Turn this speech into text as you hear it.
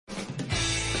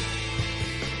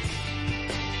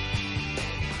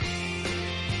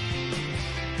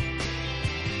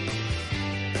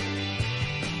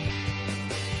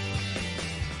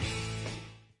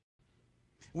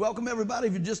Welcome, everybody.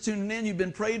 If you're just tuning in, you've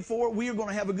been prayed for. We are going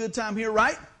to have a good time here,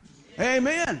 right?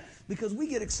 Amen. Because we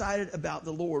get excited about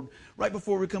the Lord. Right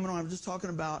before we're coming on, I'm just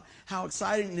talking about how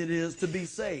exciting it is to be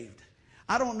saved.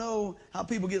 I don't know how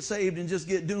people get saved and just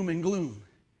get doom and gloom.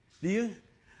 Do you?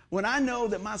 When I know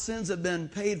that my sins have been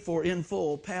paid for in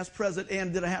full, past, present,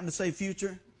 and did I happen to say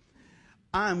future?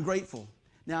 I am grateful.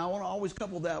 Now, I want to always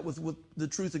couple that with the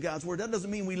truth of God's Word. That doesn't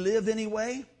mean we live any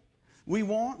way we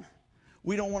want.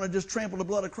 We don't want to just trample the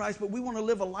blood of Christ, but we want to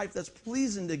live a life that's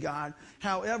pleasing to God.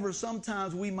 However,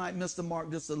 sometimes we might miss the mark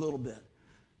just a little bit.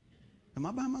 Am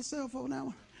I by myself on that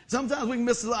one? Sometimes we can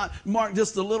miss the mark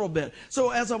just a little bit. So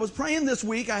as I was praying this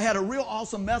week, I had a real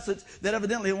awesome message that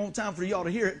evidently it won't time for y'all to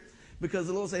hear it because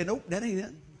the Lord said, nope, that ain't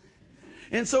it.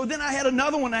 And so then I had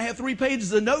another one I had 3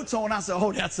 pages of notes on. I said,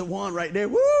 oh, that's the one right there.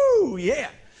 Woo, yeah.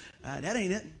 That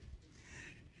ain't it.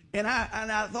 And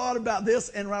I thought about this,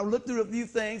 and I looked through a few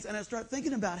things, and I started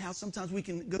thinking about how sometimes we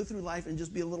can go through life and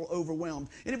just be a little overwhelmed.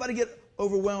 Anybody get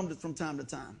overwhelmed from time to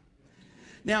time?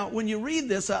 Now, when you read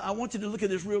this, I want you to look at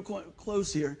this real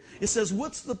close here. It says,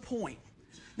 what's the point?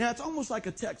 Now, it's almost like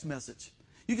a text message.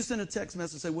 You can send a text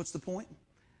message and say, what's the point?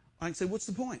 I can say, what's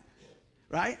the point?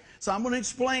 Right? So I'm going to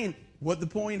explain what the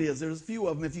point is. There's a few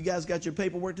of them. If you guys got your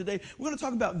paperwork today, we're going to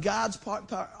talk about God's part,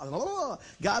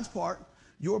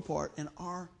 your part, and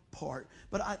our part.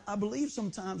 But I believe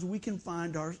sometimes we can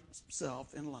find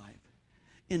ourselves in life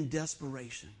in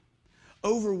desperation,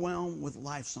 overwhelmed with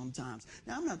life sometimes.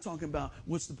 Now, I'm not talking about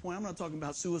what's the point. I'm not talking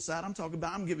about suicide.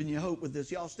 I'm giving you hope with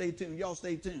this. Y'all stay tuned. Y'all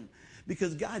stay tuned.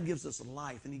 Because God gives us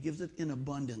life, and He gives it in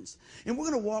abundance. And we're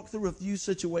going to walk through a few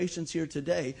situations here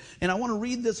today. And I want to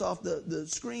read this off the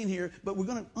screen here, but we're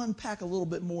going to unpack a little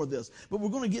bit more of this. But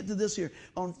we're going to get to this here.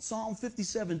 On Psalm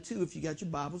 57:2, if you got your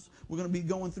Bibles, we're going to be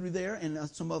going through there and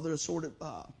some other assorted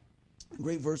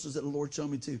great verses that the Lord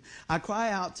showed me too. I cry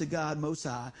out to God Most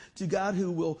High, to God who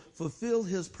will fulfill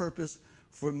His purpose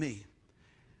for me.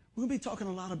 We're going to be talking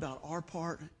a lot about our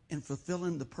part in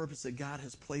fulfilling the purpose that God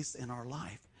has placed in our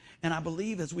life. And I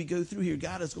believe as we go through here,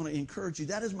 God is going to encourage you.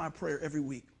 That is my prayer every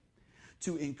week,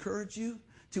 to encourage you,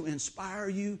 to inspire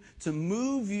you, to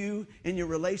move you in your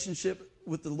relationship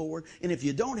with the Lord. And if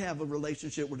you don't have a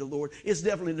relationship with the Lord, it's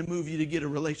definitely to move you to get a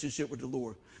relationship with the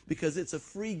Lord, because it's a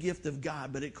free gift of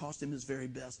God, but it cost Him His very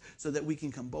best so that we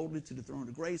can come boldly to the throne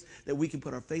of grace, that we can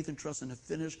put our faith and trust in the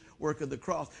finished work of the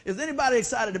cross. Is anybody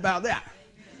excited about that?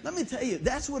 Let me tell you,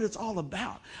 that's what it's all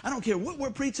about. I don't care what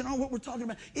we're preaching on, what we're talking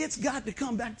about. It's got to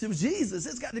come back to Jesus.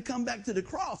 It's got to come back to the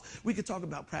cross. We could talk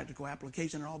about practical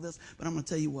application and all this, but I'm going to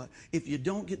tell you what. If you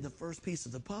don't get the first piece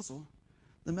of the puzzle,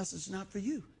 the message is not for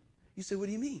you. You say, what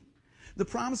do you mean? The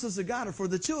promises of God are for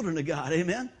the children of God.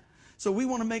 Amen? So we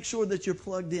want to make sure that you're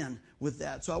plugged in with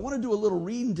that. So I want to do a little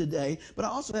reading today, but I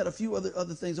also had a few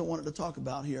other things I wanted to talk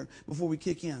about here before we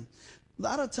kick in. A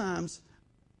lot of times,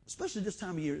 especially this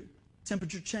time of year,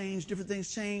 temperature change, different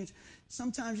things change.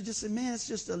 Sometimes you just say, man, it's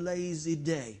just a lazy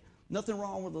day. Nothing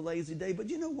wrong with a lazy day. But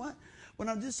you know what? When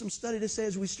I did some study that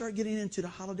says we start getting into the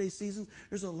holiday season,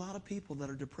 there's a lot of people that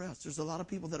are depressed. There's a lot of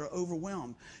people that are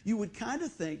overwhelmed. You would kind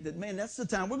of think that, man, that's the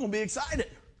time we're going to be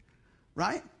excited.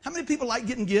 Right? How many people like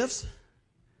getting gifts?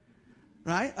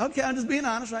 Right? Okay, I'm just being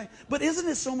honest, right? But isn't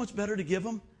it so much better to give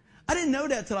them? I didn't know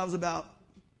that till I was about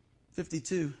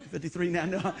 52, 53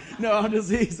 now. No, I'm just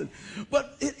teasing.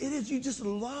 But it is, you just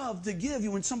love to give.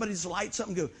 You when somebody just lights up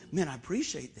and go, man, I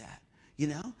appreciate that, you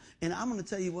know? And I'm going to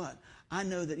tell you what, I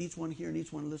know that each one here and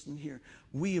each one listening here,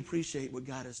 we appreciate what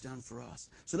God has done for us.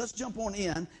 So let's jump on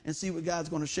in and see what God's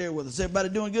going to share with us. Everybody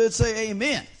doing good? Say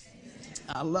amen.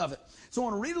 I love it. So I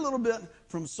want to read a little bit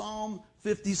from Psalm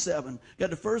 57. Got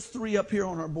the first 3 up here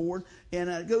on our board, and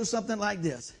it goes something like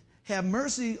this. Have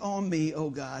mercy on me, O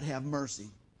God, have mercy.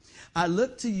 I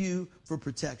look to you for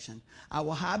protection. I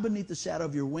will hide beneath the shadow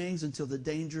of your wings until the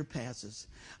danger passes.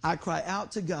 I cry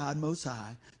out to God Most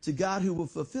High, to God who will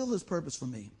fulfill His purpose for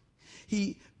me.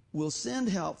 He will send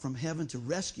help from heaven to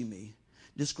rescue me,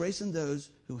 disgracing those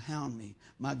who hound me.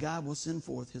 My God will send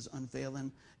forth His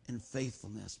unfailing and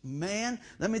faithfulness. Man,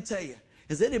 let me tell you,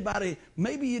 is anybody,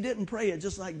 maybe you didn't pray it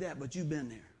just like that, but you've been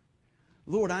there.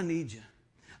 Lord, I need you.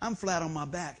 I'm flat on my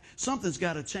back. Something's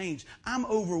got to change. I'm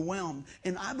overwhelmed.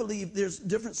 And I believe there's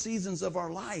different seasons of our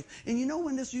life. And you know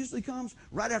when this usually comes?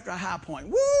 Right after a high point.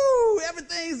 Woo!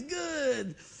 Everything's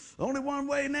good. Only one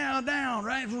way now, down,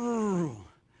 right?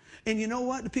 And you know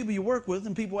what? The people you work with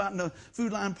and people out in the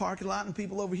Food Line parking lot and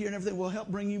people over here and everything will help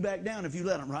bring you back down if you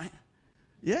let them, right?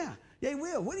 Yeah. They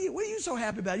will. What are you so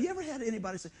happy about? You ever had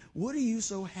anybody say, what are you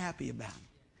so happy about?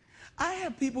 I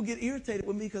have people get irritated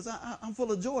with me because I'm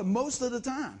full of joy most of the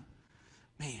time.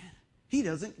 Man, he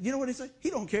doesn't. You know what he say? He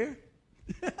don't care.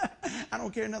 I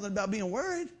don't care nothing about being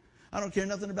worried. I don't care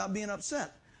nothing about being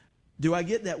upset. Do I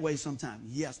get that way sometimes?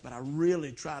 Yes, but I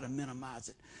really try to minimize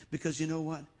it. Because you know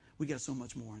what? We got so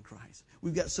much more in Christ.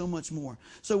 We've got so much more.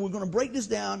 So we're going to break this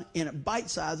down in bite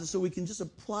sizes so we can just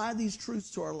apply these truths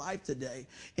to our life today.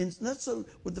 And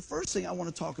the first thing I want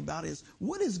to talk about is,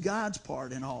 what is God's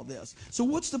part in all this? So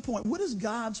what's the point? What is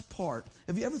God's part?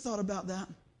 Have you ever thought about that?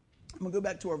 I'm going to go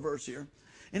back to our verse here.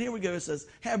 And here we go. It says,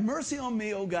 have mercy on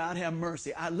me, O God, have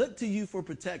mercy. I look to you for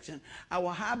protection. I will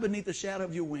hide beneath the shadow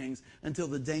of your wings until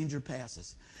the danger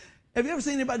passes. Have you ever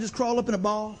seen anybody just crawl up in a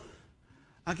ball?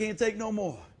 I can't take no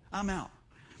more. I'm out.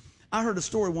 I heard a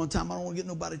story one time. I don't want to get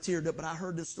nobody teared up, but I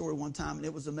heard this story one time, and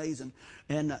it was amazing.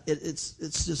 And it's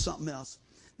just something else.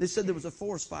 They said there was a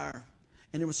forest fire,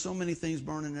 and there was so many things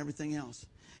burning and everything else.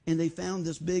 And they found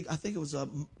this big, I think it was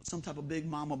some type of big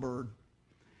mama bird.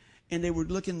 And they were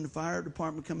looking, the fire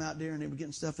department come out there, and they were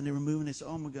getting stuff, and they were moving. They said,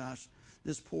 oh, my gosh,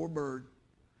 this poor bird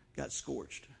got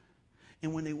scorched.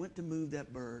 And when they went to move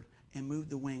that bird and move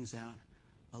the wings out,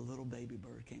 a little baby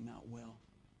bird came out well.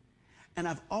 And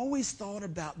I've always thought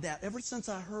about that. Ever since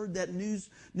I heard that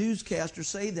newscaster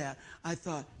say that, I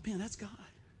thought, man, that's God.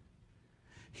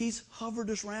 He's hovered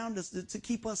us around us to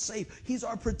keep us safe. He's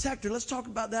our protector. Let's talk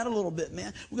about that a little bit,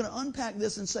 man. We're going to unpack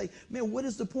this and say, man, what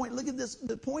is the point? Look at this.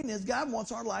 The point is, God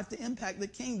wants our life to impact the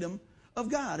kingdom of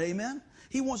God. Amen?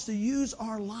 He wants to use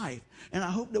our life. And I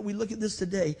hope that we look at this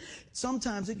today.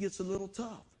 Sometimes it gets a little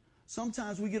tough.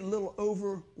 Sometimes we get a little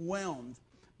overwhelmed.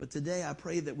 But today I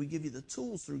pray that we give you the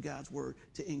tools through God's word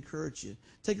to encourage you.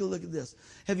 Take a look at this.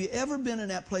 Have you ever been in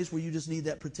that place where you just need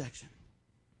that protection?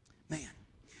 Man.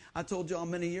 I told y'all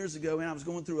many years ago, and I was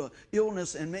going through an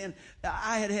illness, and man,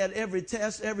 I had every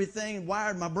test, everything,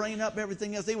 wired my brain up,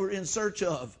 everything else they were in search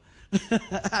of.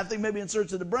 I think maybe in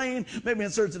search of the brain, maybe in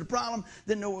search of the problem,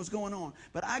 didn't know what was going on.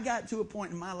 But I got to a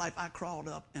point in my life, I crawled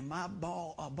up, and a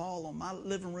ball on my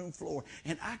living room floor,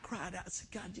 and I cried out, I said,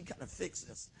 God, you got to fix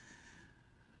this.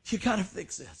 You got to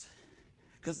fix this.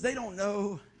 Because they don't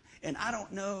know, and I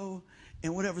don't know,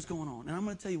 and whatever's going on. And I'm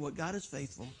going to tell you what, God is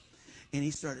faithful, and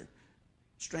he started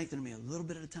strengthening me a little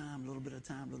bit at a time, a little bit at a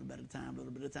time, a little bit at a time, a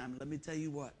little bit at a time. Let me tell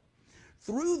you what.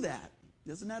 Through that,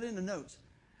 this is not in the notes,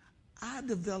 I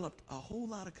developed a whole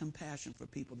lot of compassion for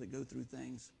people that go through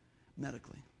things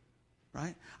medically.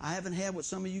 Right? I haven't had what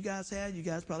some of you guys had. You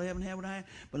guys probably haven't had what I had.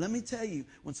 But let me tell you,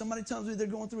 when somebody tells me they're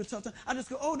going through a tough time, I just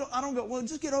go, I don't go, well,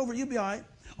 just get over it. You'll be all right.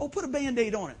 Oh, put a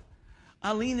Band-Aid on it.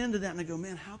 I lean into that and I go,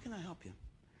 man, how can I help you?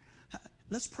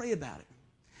 Let's pray about it.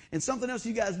 And something else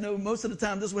you guys know, most of the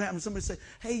time, this is what happens. Somebody say,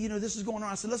 hey, this is going on.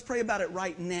 I said, let's pray about it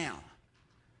right now.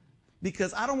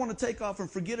 Because I don't want to take off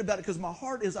and forget about it, because my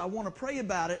heart is I want to pray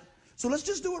about it. So let's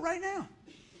just do it right now.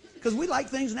 Because we like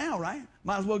things now, right?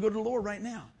 Might as well go to the Lord right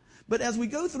now. But as we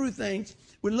go through things,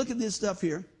 we look at this stuff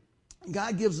here.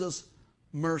 God gives us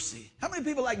mercy. How many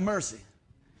people like mercy?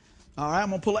 All right, I'm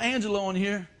going to pull Angela on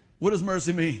here. What does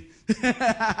mercy mean?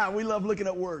 We love looking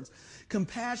at words.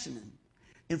 Compassion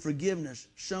and forgiveness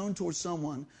shown towards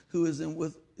someone who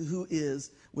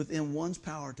is within one's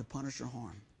power to punish or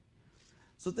harm.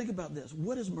 So think about this.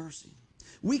 What is mercy?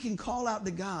 We can call out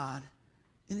to God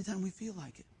anytime we feel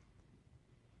like it.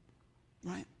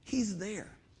 Right? He's there.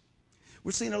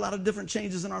 We're seeing a lot of different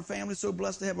changes in our family. So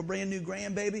blessed to have a brand new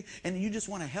grandbaby, and you just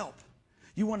want to help.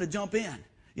 You want to jump in,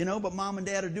 but mom and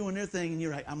dad are doing their thing, and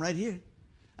you're like, I'm right here.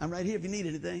 I'm right here if you need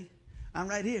anything. I'm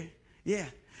right here. Yeah.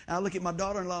 And I look at my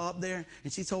daughter-in-law up there,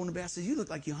 and she's holding the baby. I said, you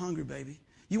look like you're hungry, baby.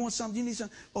 You want something? You need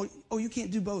something? Oh, you can't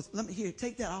do both.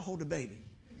 Take that. I'll hold the baby.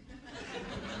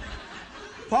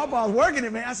 Papa's working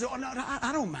it, man. I said, oh, no,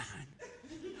 I don't mind.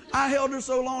 I held her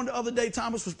so long the other day,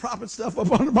 Thomas was propping stuff up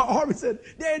under my arm. He said,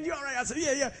 Dad, you all right? I said,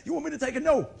 yeah. You want me to take it?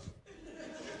 No.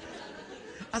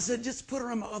 I said, just put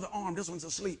her on my other arm. This one's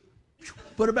asleep.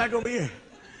 Put her back over here.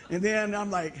 And then I'm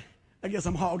like, I guess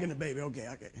I'm hogging the baby. Okay.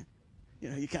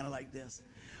 You kind of like this.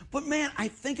 But, man, I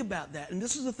think about that. And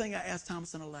this is the thing I asked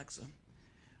Thomas and Alexa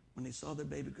when they saw their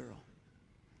baby girl.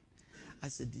 I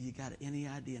said, do you got any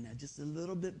idea now, just a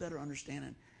little bit better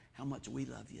understanding how much we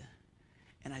love you?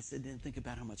 And I said, then think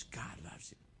about how much God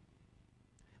loves you.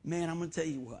 Man, I'm going to tell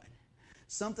you what.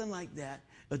 Something like that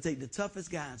will take the toughest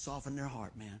guy and soften their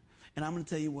heart, man. And I'm going to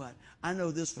tell you what. I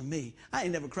know this for me. I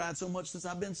ain't never cried so much since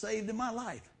I've been saved in my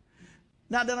life.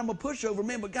 Not that I'm a pushover,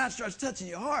 man, but God starts touching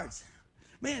your hearts.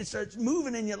 Man, it starts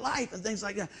moving in your life and things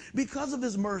like that. Because of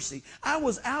his mercy. I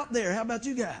was out there. How about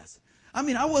you guys? I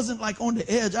mean, I wasn't like on the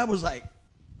edge. I was like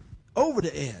over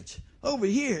the edge. Over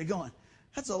here going,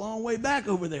 that's a long way back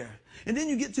over there. And then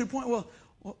you get to the point, well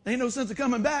ain't no sense of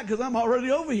coming back because I'm already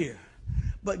over here.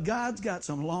 But God's got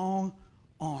some long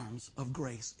arms of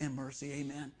grace and mercy.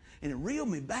 Amen. And it reeled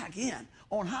me back in.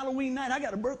 On Halloween night, I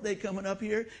got a birthday coming up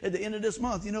here at the end of this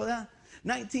month. You know that?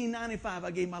 1995,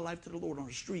 I gave my life to the Lord on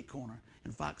a street corner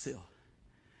in Fox Hill.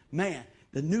 Man,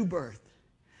 the new birth.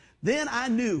 Then I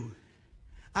knew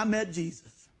I met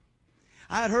Jesus.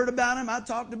 I had heard about him. I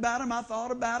talked about him. I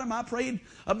thought about him. I prayed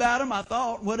about him. I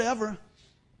thought, whatever.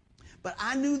 But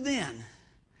I knew then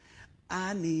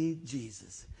I need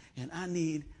Jesus. And I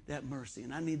need that mercy.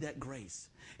 And I need that grace.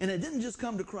 And it didn't just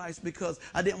come to Christ because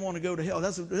I didn't want to go to hell.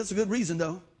 That's a good reason,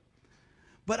 though.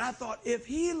 But I thought, if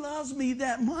he loves me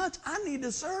that much, I need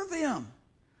to serve him.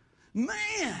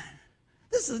 Man,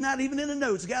 this is not even in the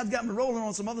notes. God's got me rolling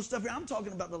on some other stuff here. I'm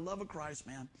talking about the love of Christ,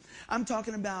 man. I'm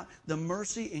talking about the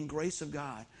mercy and grace of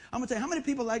God. I'm going to tell you, how many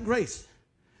people like grace?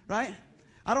 Right?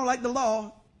 I don't like the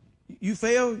law. You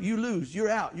fail, you lose. You're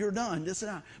out. You're done. This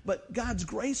and that. But God's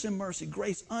grace and mercy,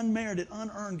 grace unmerited,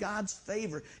 unearned, God's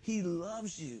favor. He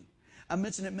loves you. I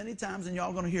mentioned it many times, and y'all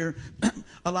are going to hear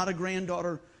a lot of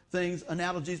granddaughter things,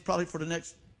 analogies, probably for the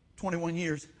next 21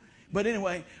 years. But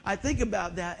anyway, I think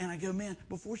about that, and I go, man,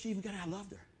 before she even got out, I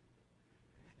loved her.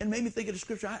 And it made me think of the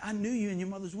scripture. I knew you in your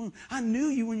mother's womb. I knew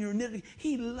you when you were knitting.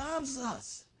 He loves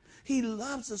us. He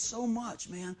loves us so much,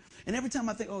 man. And every time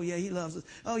I think, oh, yeah, he loves us.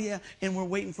 Oh, yeah, and we're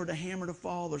waiting for the hammer to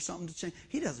fall or something to change.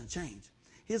 He doesn't change.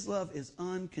 His love is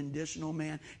unconditional,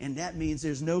 man, and that means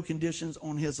there's no conditions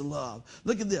on his love.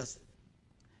 Look at this.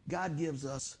 God gives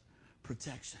us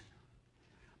protection.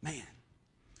 Man,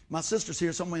 my sister's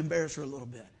here, so I'm going to embarrass her a little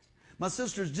bit. My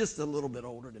sister's just a little bit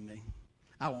older than me.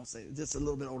 I won't say it, just a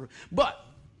little bit older. But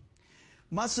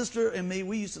my sister and me,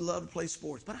 we used to love to play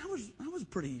sports. But I was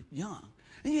pretty young.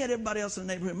 And you had everybody else in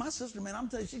the neighborhood. My sister, man, I'm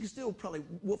telling you, she can still probably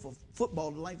whoop a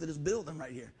football the length of this building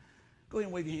right here. Go ahead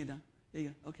and wave your hand down. There you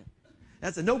go. Okay.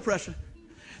 That's no pressure.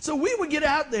 So we would get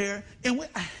out there, and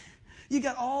you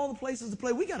got all the places to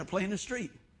play. We got to play in the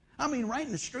street. I mean, right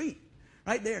in the street.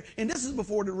 Right there. And this is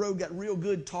before the road got real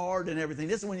good tarred and everything.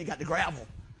 This is when you got the gravel,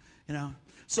 you know.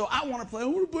 So I want to play. I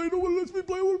want to play. No one lets me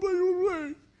play. I want to play. I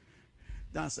want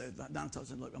to play. Don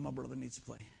tells him, look, my brother needs to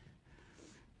play.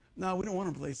 No, we don't want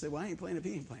him to play. He said, well, I ain't playing if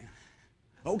he ain't playing.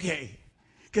 Okay.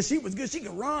 Because she was good. She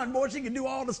could run, boy. She could do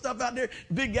all the stuff out there.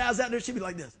 Big guys out there, she'd be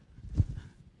like this.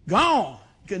 Gone.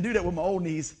 Couldn't do that with my old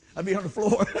knees. I'd be on the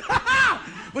floor.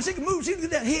 But she could move. She could do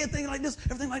that head thing like this,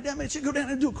 everything like that, man. She'd go down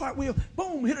there and do a cartwheel.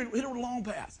 Boom, hit her with a long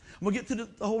pass. I'm going to get to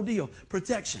the whole deal.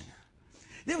 Protection.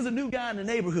 There was a new guy in the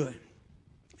neighborhood.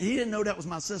 And he didn't know that was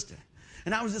my sister.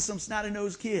 And I was just some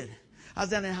snotty-nosed kid. I was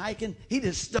down there hiking. He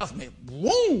just stuffed me.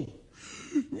 Boom.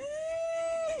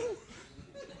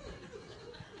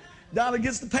 Donna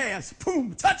gets the pass.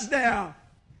 Boom, touchdown.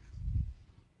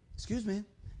 Excuse me.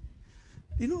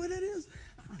 Do you know what that is?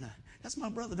 I don't know. That's my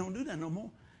brother. Don't do that no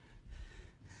more.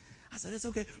 I said, it's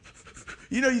okay.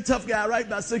 You know you tough guy, right?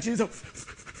 About 6 years old.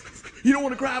 You don't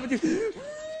want to cry, but you.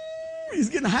 He's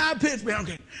getting high pitched, man.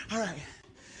 Okay, all right.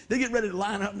 They get ready to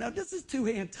line up. Now, this is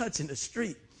two-hand touch in the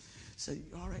street. So, you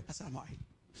all right? I said, I'm all right.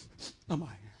 I'm all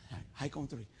right. Hike on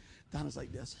 3. Donna's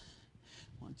like this.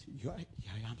 1, 2. You all right?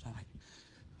 Yeah, I'm all right.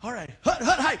 All right.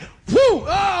 Hut, hike. Woo!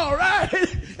 All right.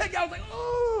 That guy was like,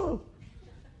 oh.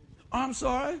 I'm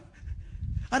sorry.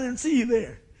 I didn't see you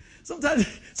there. Sometimes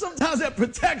that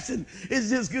protection is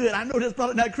just good. I know that's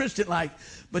probably not Christian-like,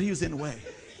 but he was in the way.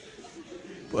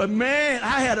 But, man,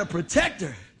 I had a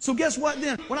protector. So guess what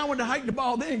then? When I went to hike the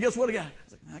ball then, guess what I got? I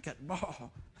was like, I got the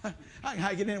ball. I can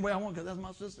hike it any way I want because that's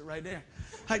my sister right there.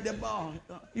 Hike that ball.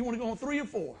 You want to go on 3 or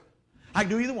 4? I can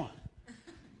do either one.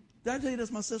 Did I tell you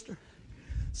that's my sister?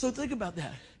 So think about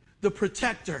that. The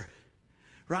protector,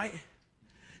 right?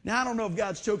 Now, I don't know if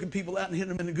God's choking people out and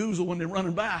hitting them in the goozle when they're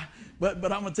running by, but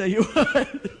I'm going to tell you what,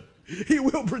 he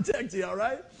will protect you, all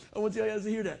right? I want you guys to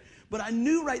hear that. But I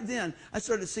knew right then, I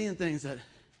started seeing things that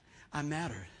I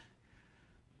mattered.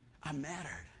 I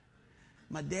mattered.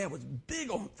 My dad was big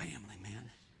on family, man.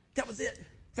 That was it.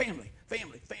 Family,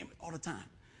 family, family, all the time.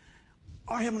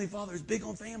 Our Heavenly Father is big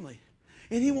on family.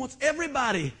 And he wants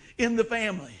everybody in the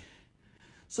family.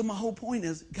 So my whole point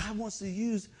is, God wants to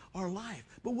use our life.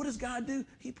 But what does God do?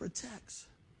 He protects.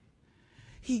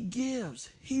 He gives.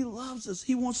 He loves us.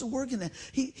 He wants to work in that.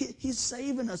 He's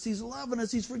saving us. He's loving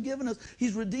us. He's forgiving us.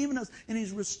 He's redeeming us. And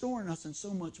he's restoring us and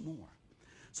so much more.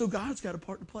 So God's got a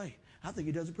part to play. I think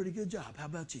he does a pretty good job. How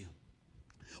about you?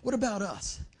 What about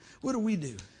us? What do we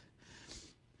do?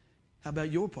 How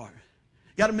about your part?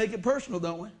 Got to make it personal,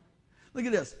 don't we? Look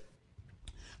at this.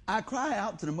 I cry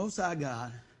out to the Most High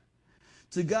God,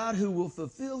 to God who will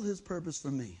fulfill his purpose for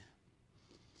me.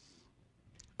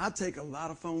 I take a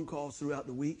lot of phone calls throughout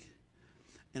the week.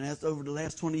 And as over the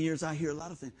last 20 years, I hear a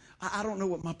lot of things. I don't know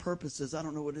what my purpose is. I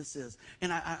don't know what this is.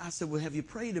 And I said, well, have you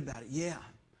prayed about it? Yeah.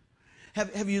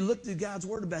 Have you looked at God's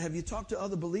word about it? Have you talked to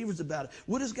other believers about it?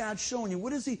 What is God showing you?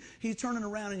 What is He's turning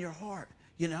around in your heart?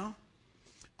 You know?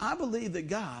 I believe that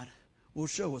God will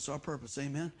show us our purpose.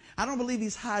 Amen. I don't believe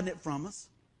He's hiding it from us.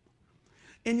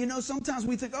 And you know, sometimes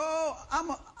we think,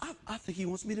 oh, I think He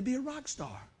wants me to be a rock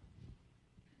star.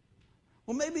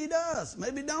 Well, maybe He does.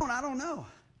 Maybe He don't. I don't know.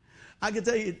 I can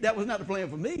tell you that was not the plan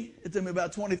for me. It took me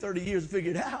about 20, 30 years to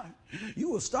figure it out. You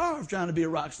will starve trying to be a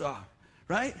rock star,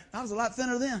 right? I was a lot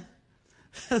thinner then.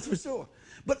 That's for sure.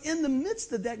 But in the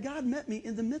midst of that, God met me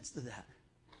in the midst of that.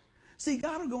 See,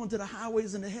 God will go into the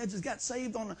highways and the hedges. Got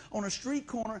saved on a street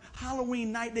corner.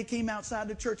 Halloween night, they came outside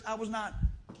the church. I was not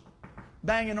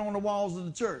banging on the walls of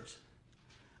the church.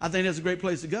 I think that's a great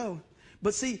place to go.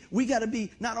 But see, we got to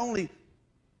be not only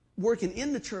working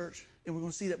in the church, and we're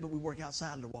going to see that, but we work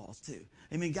outside of the walls too.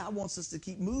 I mean, God wants us to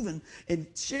keep moving and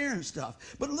sharing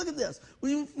stuff. But look at this.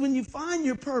 When you find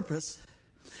your purpose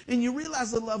and you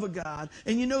realize the love of God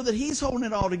and you know that He's holding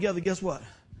it all together, guess what?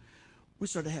 We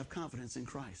start to have confidence in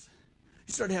Christ.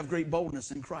 You start to have great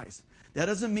boldness in Christ. That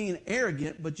doesn't mean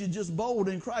arrogant, but you're just bold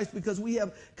in Christ because we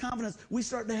have confidence. We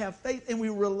start to have faith and we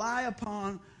rely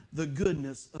upon the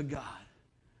goodness of God.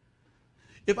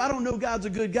 If I don't know God's a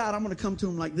good God, I'm going to come to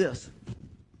Him like this.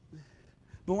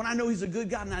 But when I know He's a good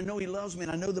God and I know He loves me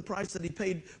and I know the price that He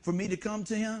paid for me to come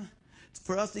to Him,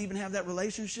 for us to even have that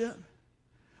relationship,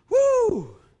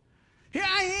 whoo, here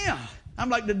I am. I'm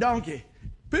like the donkey.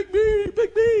 Pick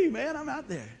me, man, I'm out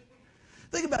there.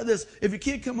 Think about this. If your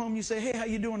kid come home and you say, hey, how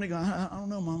you doing? They go, I don't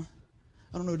know, Mom.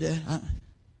 I don't know, Dad.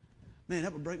 Man,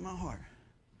 that would break my heart.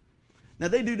 Now,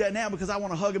 they do that now because I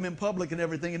want to hug them in public and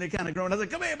everything, and they're kind of growing. I say,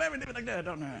 come here, baby, do it like that.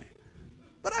 Don't know.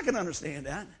 But I can understand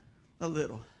that a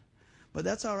little. But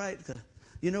that's all right.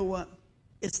 You know what?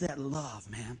 It's that love,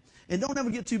 man. And don't ever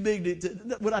get too big to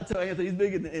what I tell Anthony, he's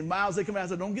big, and Miles, they come out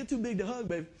and say, don't get too big to hug,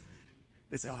 baby.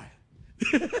 They say, all right.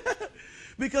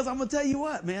 Because I'm going to tell you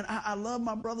what, man, I love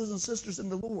my brothers and sisters in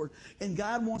the Lord, and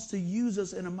God wants to use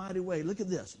us in a mighty way. Look at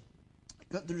this.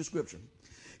 Cut through the scripture.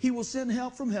 He will send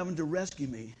help from heaven to rescue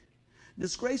me.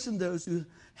 Disgracing those who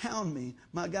hound me,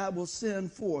 my God will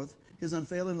send forth His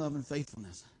unfailing love and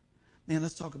faithfulness. Man,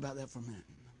 let's talk about that for a minute.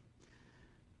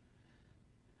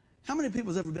 How many people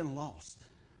has ever been lost?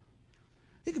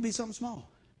 It could be something small.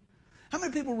 How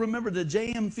many people remember the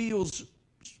J.M. Fields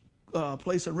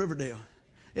place in Riverdale?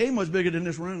 It ain't much bigger than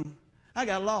this room. I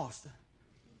got lost.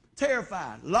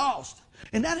 Terrified. Lost.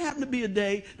 And that happened to be a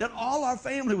day that all our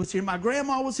family was here. My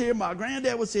grandma was here. My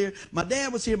granddad was here. My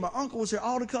dad was here. My uncle was here.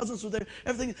 All the cousins were there.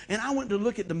 Everything. And I went to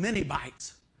look at the mini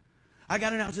bikes. I got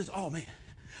in and I was just, oh, man.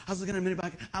 I was looking at a mini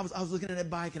bike. I was looking at that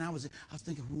bike and I was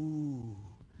thinking, ooh.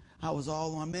 I was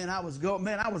all on, man. I was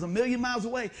a million miles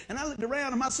away. And I looked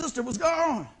around and my sister was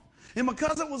gone. And my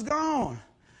cousin was gone.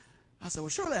 I said, well,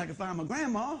 surely I can find my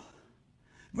grandma.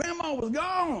 Grandma was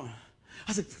gone.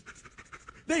 I said,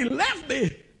 they left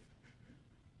me.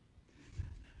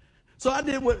 So I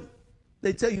did what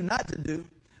they tell you not to do.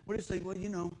 What do they say? Well, you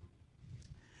know,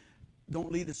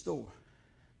 don't leave the store.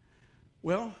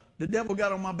 Well, the devil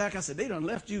got on my back. I said, they done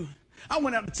left you. I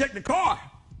went out to check the car.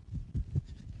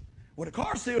 Well, the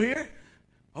car's still here.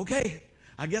 Okay,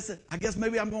 I guess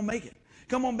maybe I'm going to make it.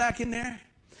 Come on back in there.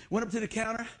 Went up to the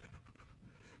counter.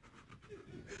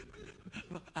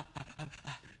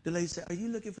 The lady said, are you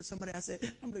looking for somebody? I said,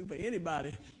 I'm looking for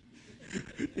anybody.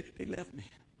 They left me.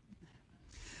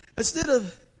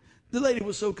 The lady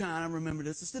was so kind, I remember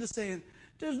this. Instead of saying,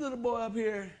 there's a little boy up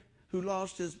here who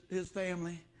lost his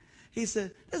family, he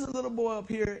said, there's a little boy up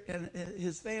here and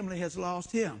his family has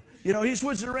lost him. You know, he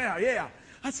switched it around, yeah.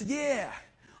 I said, yeah.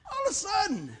 All of a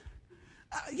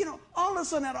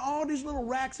sudden, out of all these little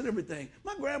racks and everything,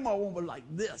 my grandma was like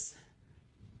this.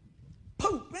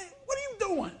 Pooh, man, what are you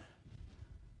doing?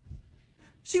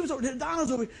 She was over there,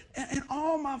 Donna's over here, and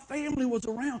all my family was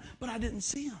around, but I didn't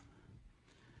see them.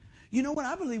 You know what?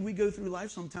 I believe we go through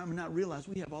life sometime and not realize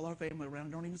we have all our family around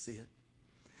and don't even see it.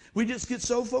 We just get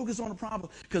so focused on the problem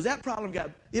because that problem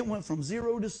went from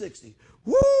 0 to 60.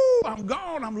 Woo! I'm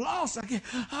gone. I'm lost. I can't.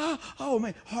 Oh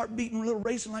man, heart beating, a little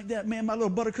racing like that. Man, my little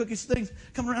butter cookies things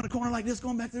coming around the corner like this,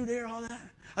 going back through there, all that.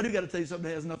 I do got to tell you something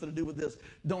that has nothing to do with this.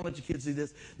 Don't let your kids see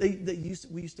this.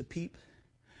 We used to peep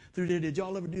through there. Did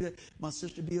y'all ever do that? My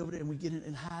sister would be over there and we get in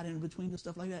and hide in between and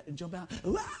stuff like that and jump out.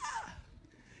 Ah!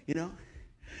 You know.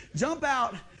 Jump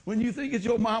out when you think it's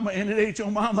your mama and it ain't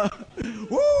your mama.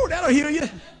 Woo, that'll heal you.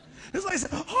 It's like,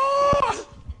 oh,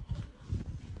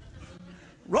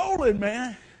 rolling,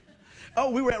 man.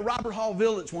 Oh, we were at Robert Hall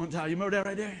Village one time. You remember that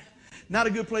right there? Not a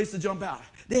good place to jump out.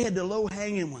 They had the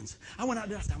low-hanging ones. I went out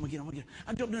there. I said, I'm going to get him.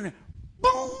 I jumped in there.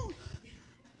 Boom!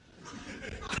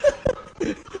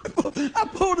 I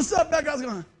pulled the stuff back. I was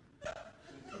going,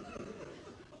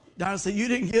 Donna said, you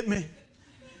didn't get me.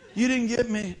 You didn't get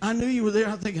me. I knew you were there.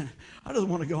 I'm thinking, I just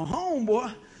want to go home, boy.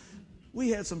 We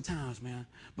had some times, man.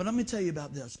 But let me tell you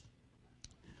about this.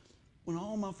 When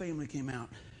all my family came out,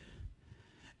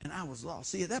 and I was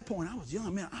lost. See, at that point, I was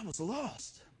young, man. I was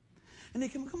lost. And they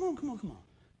came, come on.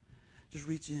 Just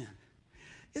reach in.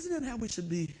 Isn't that how we should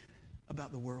be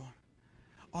about the world?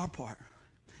 Our part.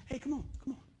 Hey, come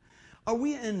on. Are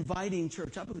we inviting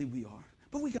church? I believe we are.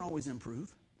 But we can always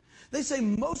improve. They say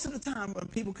most of the time when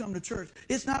people come to church,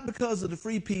 it's not because of the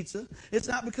free pizza. It's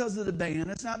not because of the band.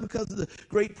 It's not because of the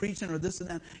great preaching or this and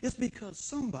that. It's because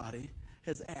somebody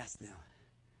has asked them.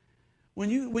 When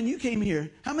you came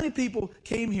here, how many people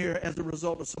came here as a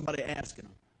result of somebody asking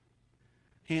them?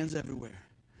 Hands everywhere.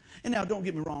 And now, don't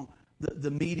get me wrong,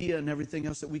 the media and everything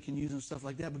else that we can use and stuff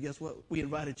like that, but guess what? We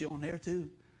invited you on there too.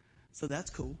 So that's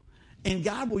cool. And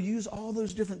God will use all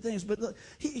those different things. But look,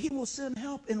 He will send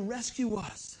help and rescue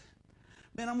us.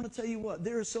 Man, I'm going to tell you what,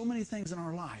 there are so many things in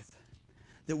our life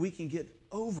that we can get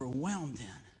overwhelmed in.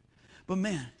 But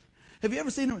man, have you ever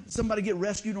seen somebody get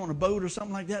rescued on a boat or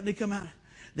something like that and they come out?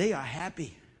 They are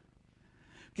happy.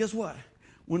 Guess what?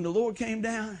 When the Lord came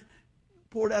down,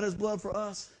 poured out His blood for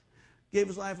us, gave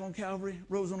His life on Calvary,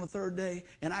 rose on the third day,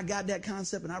 and I got that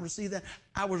concept and I received that.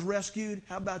 I was rescued.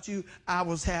 How about you? I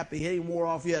was happy. It ain't wore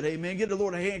off yet. Amen. Give the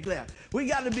Lord a hand clap. We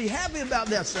got to be happy about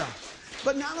that stuff.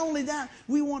 But not only that,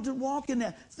 we want to walk in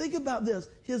that. Think about this.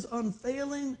 His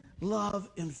unfailing love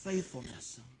and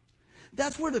faithfulness.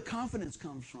 That's where the confidence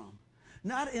comes from.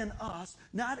 Not in us,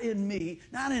 not in me,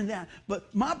 not in that.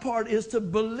 But my part is to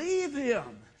believe Him,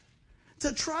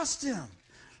 to trust Him.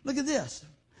 Look at this.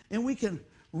 And we can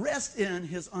rest in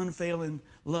His unfailing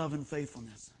love and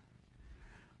faithfulness.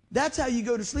 That's how you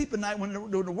go to sleep at night when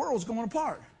the world's going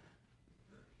apart.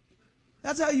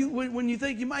 That's how you, when you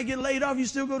think you might get laid off, you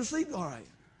still go to sleep all right.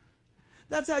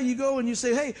 That's how you go and you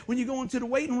say, hey, when you go into the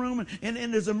waiting room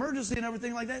and there's emergency and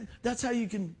everything like that, that's how you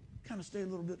can kind of stay a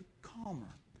little bit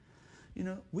calmer. You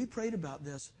know, we prayed about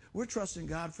this. We're trusting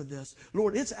God for this.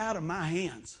 Lord, it's out of my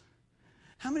hands.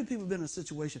 How many people have been in a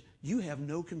situation you have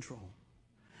no control?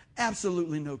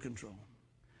 Absolutely no control.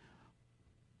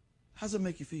 How does it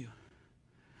make you feel?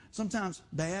 Sometimes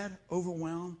bad,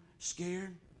 overwhelmed,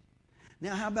 scared.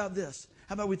 Now, how about this?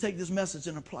 How about we take this message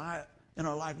and apply it in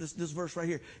our life, this verse right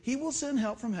here. He will send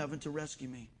help from heaven to rescue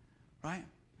me, right?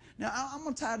 Now, I'm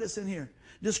going to tie this in here.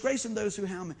 Disgracing those who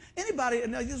harm me. Anybody,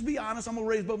 now just be honest, I'm going to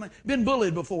raise both hands, been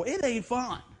bullied before. It ain't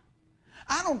fun.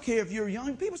 I don't care if you're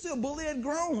young. People still bully and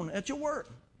grown at your work.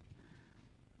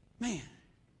 Man.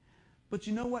 But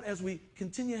you know what? As we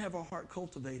continue to have our heart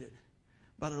cultivated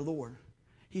by the Lord,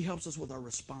 He helps us with our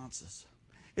responses.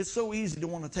 It's so easy to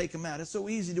want to take Him out. It's so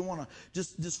easy to want to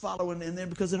just follow Him in there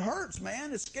because it hurts,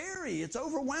 man. It's scary. It's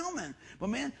overwhelming. But,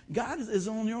 man, God is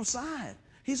on your side.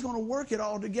 He's going to work it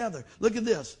all together. Look at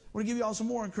this. I want to give you all some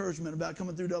more encouragement about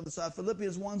coming through the other side.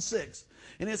 Philippians 1:6.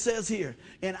 And it says here,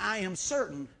 and I am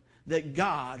certain that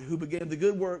God, who began the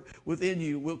good work within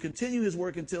you, will continue His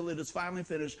work until it is finally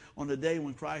finished on the day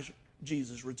when Christ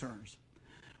Jesus returns.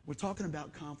 We're talking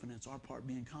about confidence, our part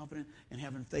being confident and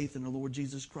having faith in the Lord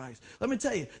Jesus Christ. Let me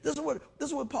tell you, this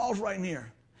is what Paul's writing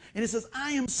here. And it says,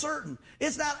 I am certain.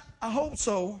 It's not, I hope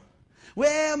so.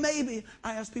 Well, maybe.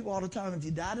 I ask people all the time, if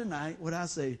you die tonight, what I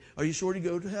say, are you sure to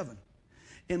go to heaven?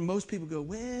 And most people go,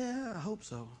 well, I hope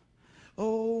so.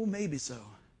 Oh, maybe so.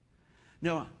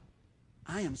 No,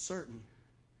 I am certain.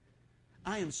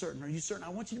 I am certain. Are you certain? I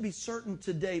want you to be certain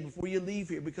today before you leave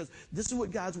here, because this is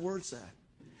what God's Word said.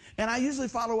 And I usually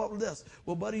follow up with this.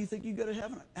 Well, buddy, you think you go to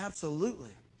heaven?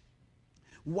 Absolutely.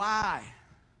 Why?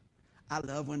 I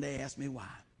love when they ask me why.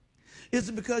 Is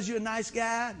it because you're a nice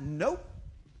guy? Nope.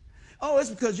 Oh, it's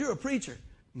because you're a preacher?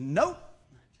 Nope.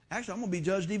 Actually, I'm going to be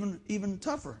judged even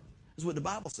tougher, is what the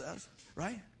Bible says,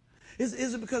 right? Is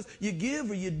it because you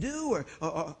give or you do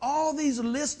or all these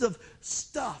lists of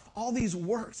stuff, all these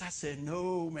works? I said,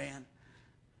 no, man.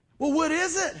 Well, what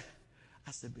is it?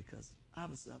 I said, because I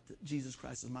accept that Jesus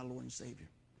Christ is my Lord and Savior.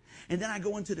 And then I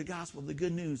go into the gospel, the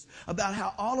good news, about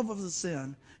how all of us have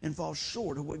sinned and fall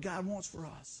short of what God wants for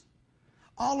us.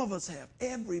 All of us have.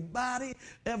 Everybody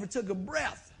ever took a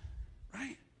breath,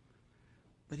 right?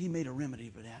 But He made a remedy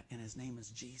for that, and His name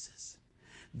is Jesus.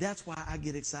 That's why I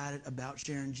get excited about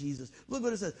sharing Jesus. Look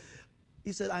what it says.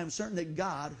 He said, I am certain that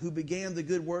God, who began the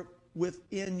good work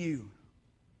within you,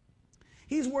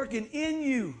 He's working in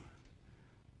you.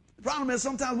 The problem is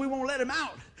sometimes we won't let Him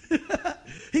out.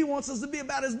 He wants us to be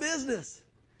about His business.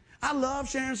 I love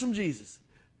sharing some Jesus.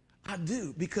 I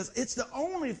do, because it's the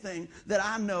only thing that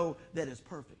I know that is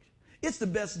perfect. It's the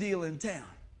best deal in town,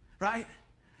 right?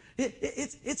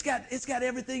 It's got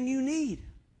everything you need.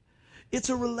 It's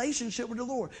a relationship with the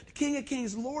Lord. The King of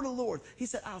Kings, Lord of Lords. He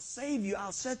said, I'll save you.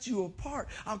 I'll set you apart.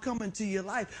 I'll come into your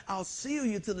life. I'll seal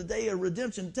you to the day of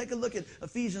redemption. Take a look at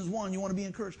Ephesians 1. You want to be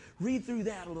encouraged? Read through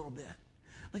that a little bit.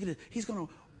 Look at it.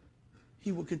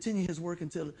 He will continue his work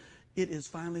until it is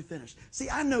finally finished. See,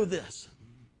 I know this.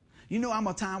 You know I'm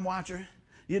a time watcher.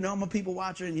 You know I'm a people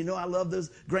watcher. And you know I love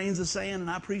those grains of sand.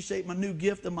 And I appreciate my new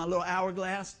gift of my little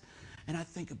hourglass. And I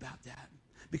think about that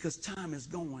because time is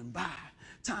going by.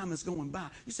 Time is going by.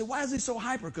 You say, why is he so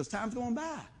hyper? Because time's going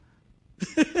by.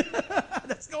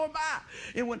 That's going by.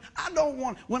 And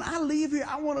when I leave here,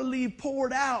 I want to leave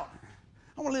poured out.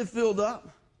 I want to live filled up.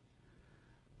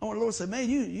 I want the Lord to say, man,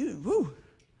 you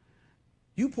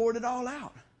poured it all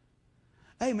out.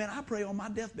 Hey, man, I pray on my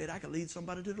deathbed I could lead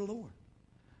somebody to the Lord.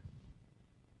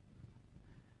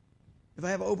 If I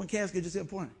have an open casket, just still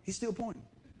pointing. He's still pointing.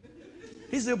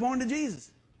 He's still pointing to Jesus.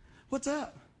 What's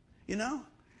up? You know?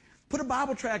 Put a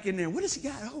Bible track in there. What does he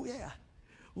got? Oh, yeah.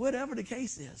 Whatever the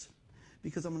case is.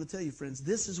 Because I'm going to tell you, friends,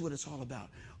 this is what it's all about.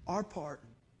 Our part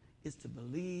is to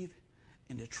believe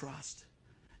and to trust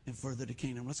and further the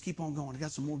kingdom. Let's keep on going. I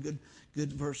got some more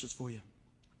good verses for you.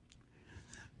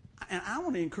 And I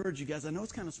want to encourage you guys. I know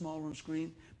it's kind of small on the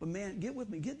screen, but man, get with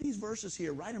me. Get these verses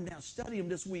here. Write them down. Study them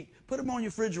this week. Put them on your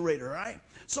refrigerator, all right?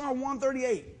 Psalm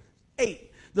 138:8.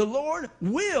 The Lord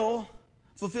will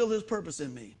fulfill his purpose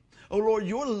in me. O Lord,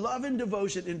 your love and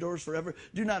devotion endures forever.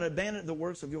 Do not abandon the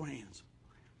works of your hands.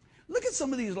 Look at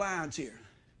some of these lines here.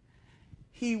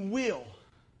 He will.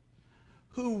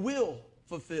 Who will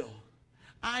fulfill?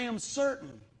 I am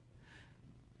certain.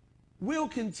 Will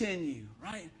continue,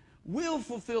 right? Will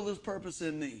fulfill his purpose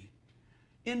in me.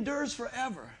 Endures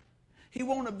forever. He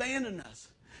won't abandon us.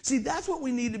 See, that's what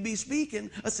we need to be speaking.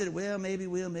 I said, well, maybe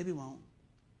will, maybe won't.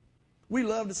 We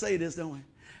love to say this, don't we?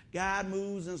 God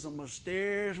moves in some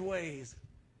mysterious ways.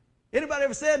 Anybody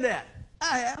ever said that?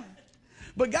 I have.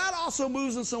 But God also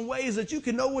moves in some ways that you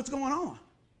can know what's going on.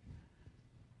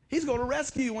 He's going to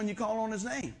rescue you when you call on his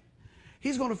name.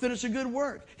 He's going to finish a good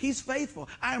work. He's faithful.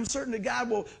 I am certain that God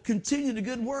will continue the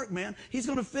good work, man. He's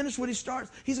going to finish what he starts.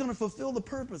 He's going to fulfill the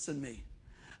purpose in me.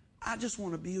 I just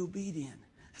want to be obedient.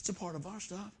 That's a part of our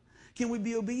stuff. Can we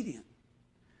be obedient?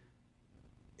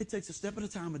 It takes a step at a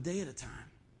time, a day at a time.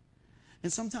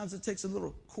 And sometimes it takes a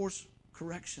little course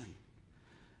correction.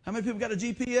 How many people got a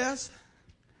GPS?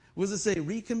 What does it say?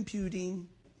 Recomputing.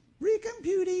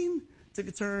 Recomputing. Took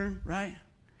a turn, right?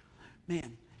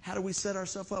 Man, how do we set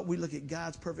ourselves up? We look at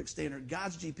God's perfect standard,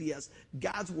 God's GPS,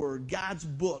 God's word, God's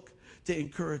book to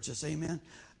encourage us. Amen?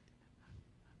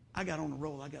 I got on a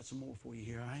roll. I got some more for you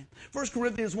here, all right? 1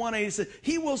 Corinthians 1:8 says,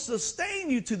 he will sustain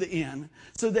you to the end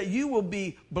so that you will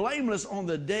be blameless on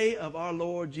the day of our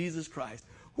Lord Jesus Christ.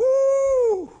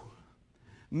 Woo!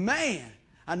 Man,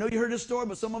 I know you heard this story,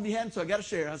 but some of you hadn't, so I got to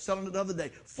share. I was telling it the other day.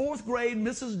 4th grade,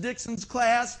 Mrs. Dixon's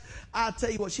class. I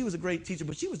tell you what, she was a great teacher,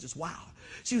 but she was just wild.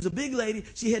 She was a big lady.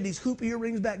 She had these hoop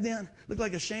earrings back then. Looked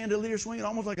like a chandelier swinging,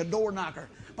 almost like a door knocker.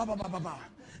 Bah, bah, bah, bah, bah.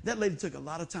 That lady took a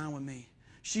lot of time with me.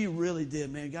 She really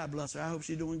did, man. God bless her. I hope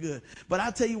she's doing good. But I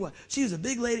tell you what, she was a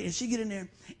big lady, and she'd get in there,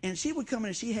 and she would come in,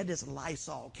 and she had this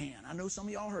Lysol can. I know some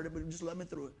of y'all heard it, but just let me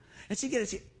through it. And she'd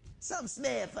get it, something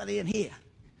smelled funny in here.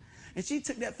 And she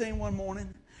took that thing one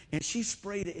morning, and she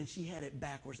sprayed it, and she had it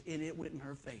backwards, and it went in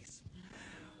her face.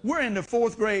 We're in the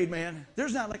 4th grade, man.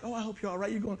 There's not like, oh, I hope you're all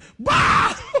right. You're going,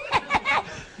 bah!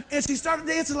 And she started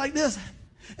dancing like this.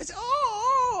 And she,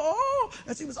 oh.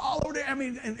 And she was all over there, I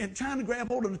mean, and trying to grab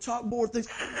hold of the chalkboard things.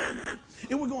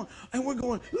 And we're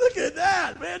going, look at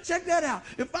that, man. Check that out.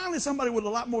 And finally, somebody with a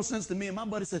lot more sense than me and my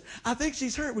buddy said, I think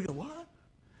she's hurt. We go, what?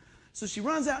 So she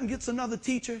runs out and gets another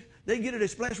teacher. They get her, they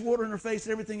splash water in her face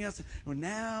and everything else. Well,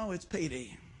 now it's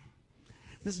payday.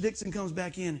 Miss Dixon comes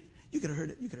back in. You could have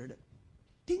heard it. You could have heard it.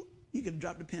 Ding. You could have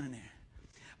dropped a pin in there.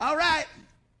 All right.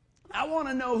 I want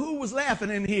to know who was laughing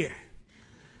in here.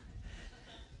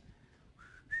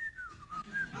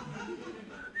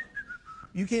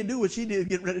 You can't do what she did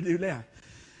getting ready to do now.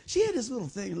 She had this little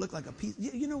thing that looked like a piece.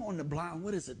 You know on the blind,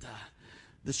 what is it?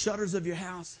 The shutters of your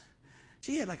house.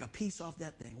 She had like a piece off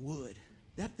that thing, wood.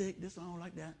 That thick, this long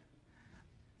like that.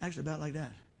 Actually about like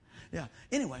that. Yeah.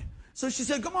 Anyway, so she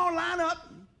said, come on, line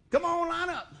up. Come on, line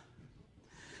up.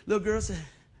 Little girl said,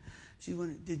 she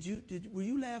went, were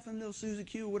you laughing, little Susie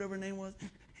Q, or whatever her name was?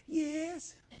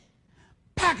 Yes.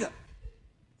 Pack up.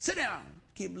 Sit down.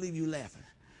 Can't believe you laughing.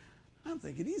 I'm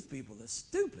thinking, these people are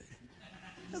stupid.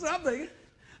 That's what I'm thinking.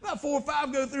 About 4 or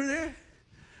 5 go through there.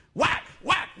 Whack,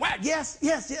 whack, whack. yes,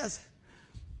 yes, yes.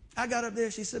 I got up there.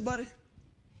 She said, buddy,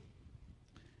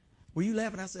 were you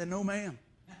laughing? I said, no, ma'am.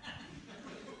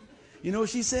 You know what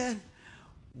she said?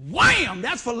 Wham!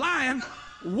 That's for lying.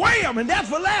 Wham! And that's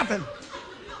for laughing.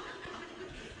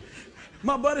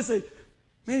 My buddy said,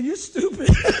 man, you're stupid.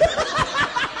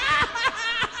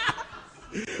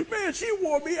 Man, she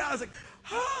wore me out. I was like,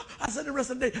 huh? I said the rest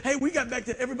of the day, hey, we got back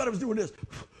to, everybody was doing this.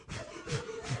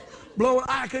 Blowing.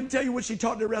 I couldn't tell you what she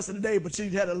taught the rest of the day, but she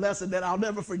had a lesson that I'll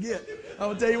never forget. I'm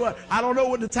going to tell you what, I don't know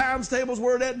what the times tables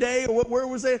were that day or what word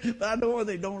was there, but I know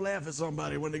they don't laugh at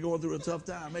somebody when they're going through a tough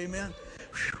time. Amen.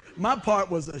 My part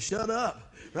was to shut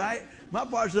up, right? My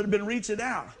part should have been reaching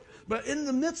out. But in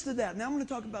the midst of that, now I'm going to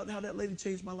talk about how that lady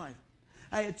changed my life.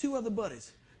 I had two other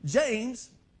buddies, James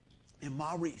and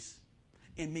Maurice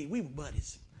and me. We were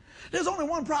buddies. There's only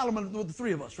one problem with the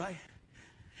three of us, right?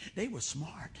 They were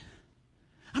smart.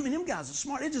 I mean, them guys are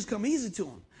smart. It just come easy to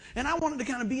them. And I wanted to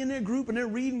kind of be in their group and their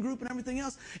reading group and everything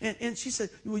else. And she said,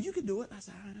 well, you can do it. I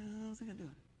said, I don't think I do it.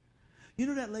 You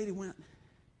know, that lady went,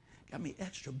 got me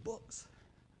extra books,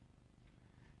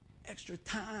 extra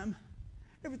time,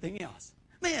 everything else.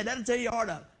 Man, that'll tear your heart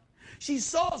out. She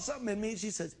saw something in me. And she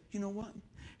says, you know what?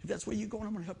 If that's where you're going,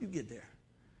 I'm going to help you get there.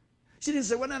 She didn't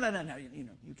say, well, no. You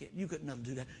know, you can't. You couldn't never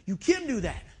do that. You can do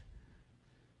that.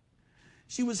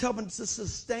 She was helping to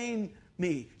sustain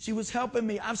me. She was helping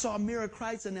me. I saw a mirror of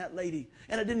Christ in that lady,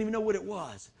 and I didn't even know what it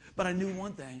was. But I knew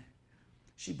one thing.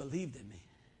 She believed in me.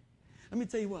 Let me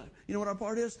tell you what. You know what our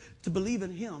part is? To believe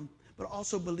in him, but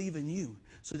also believe in you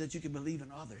so that you can believe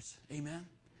in others. Amen?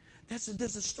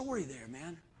 There's a story there,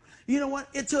 man. You know what?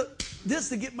 It took this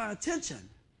to get my attention.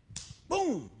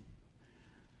 Boom.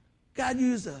 God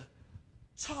used a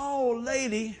tall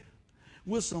lady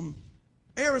with some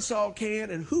aerosol can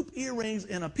and hoop earrings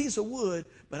and a piece of wood,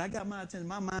 but I got my attention.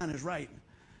 My mind is right.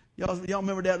 Y'all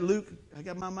remember that, Luke? I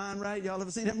got my mind right. Y'all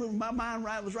ever seen that movie? My mind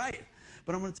right was right.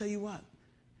 But I'm going to tell you what.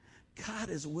 God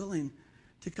is willing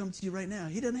to come to you right now.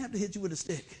 He doesn't have to hit you with a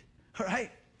stick. All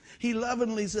right? He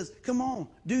lovingly says, come on,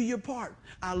 do your part.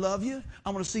 I love you.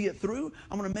 I'm going to see it through.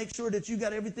 I'm going to make sure that you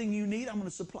got everything you need. I'm going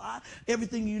to supply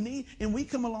everything you need. And we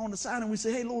come along the side and we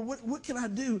say, hey, Lord, what can I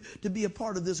do to be a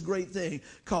part of this great thing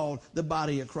called the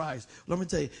body of Christ? Let me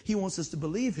tell you, he wants us to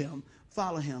believe him,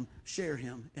 follow him, share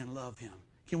him, and love him.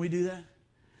 Can we do that?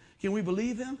 Can we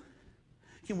believe him?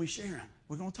 Can we share him?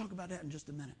 We're going to talk about that in just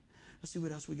a minute. Let's see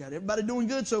what else we got. Everybody doing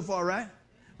good so far, right?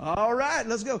 All right,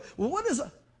 let's go. Well, what is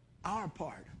our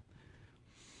part?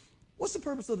 What's the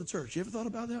purpose of the church? You ever thought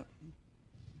about that?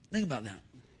 Think about that.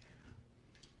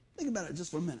 Think about it just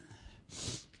for a minute.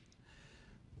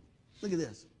 Look at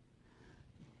this.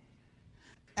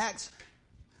 Acts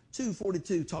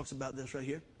 2:42 talks about this right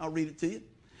here. I'll read it to you.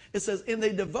 It says, and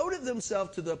they devoted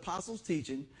themselves to the apostles'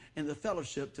 teaching and the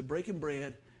fellowship, to breaking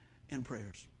bread and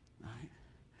prayers. All right?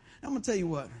 Now, I'm going to tell you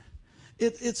what.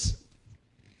 It's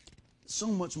so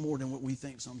much more than what we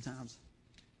think sometimes.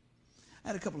 I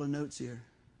had a couple of notes here.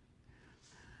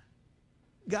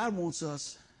 God wants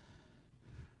us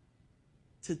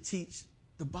to teach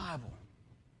the Bible,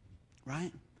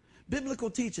 right? Biblical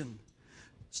teaching.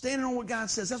 Standing on what God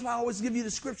says. That's why I always give you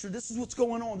the scripture. This is what's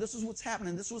going on. This is what's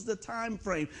happening. This was the time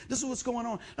frame. This is what's going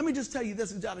on. Let me just tell you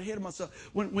this. I got ahead of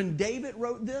myself. When David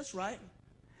wrote this, right?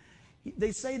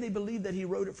 They say they believe that he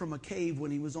wrote it from a cave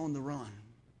when he was on the run.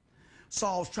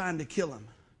 Saul's trying to kill him.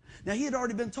 Now, he had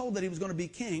already been told that he was going to be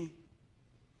king.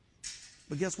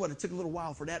 But guess what? It took a little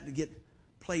while for that to get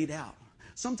played out.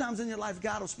 Sometimes in your life,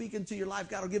 God will speak into your life.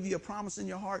 God will give you a promise in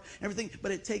your heart, everything,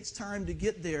 but it takes time to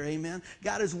get there, amen?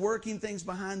 God is working things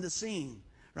behind the scene,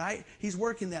 right? He's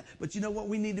working that. But you know what?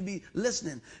 We need to be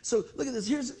listening. So look at this.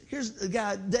 Here's the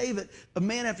guy, David, a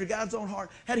man after God's own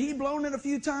heart. Had he blown it a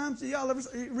few times? Did y'all ever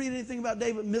read anything about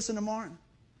David missing the mark?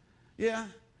 Yeah?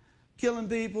 Killing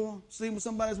people, sleeping with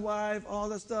somebody's wife, all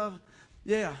that stuff.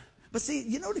 Yeah. But see,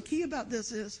 you know the key about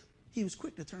this is he was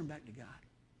quick to turn back to God.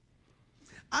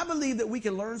 I believe that we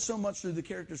can learn so much through the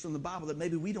characters from the Bible that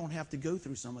maybe we don't have to go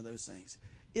through some of those things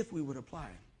if we would apply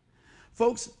it.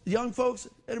 Folks, young folks,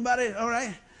 anybody, all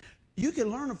right? You can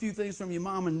learn a few things from your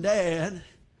mom and dad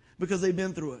because they've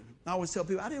been through it. I always tell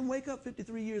people, I didn't wake up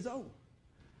 53 years old.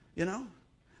 You know?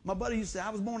 My buddy used to say, I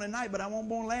was born at night, but I wasn't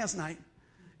born last night.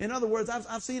 In other words,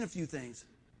 I've seen a few things.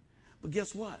 But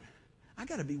guess what? I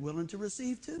got to be willing to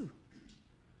receive too.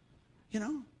 You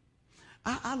know?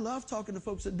 I love talking to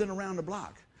folks that have been around the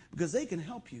block because they can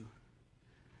help you.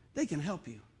 They can help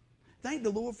you. Thank the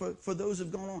Lord for those who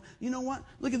have gone on. You know what?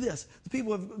 Look at this. The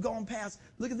people who have gone past,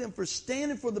 look at them for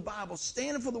standing for the Bible,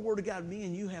 standing for the Word of God. Me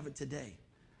and you have it today.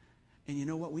 And you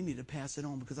know what? We need to pass it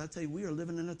on because I tell you, we are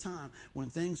living in a time when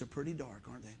things are pretty dark,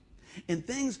 aren't they? And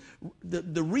things,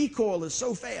 the recoil is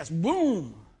so fast.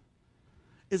 Boom.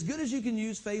 As good as you can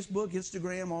use Facebook,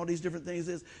 Instagram, all these different things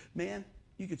is, man,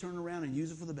 you can turn around and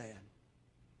use it for the bad.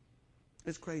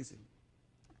 It's crazy.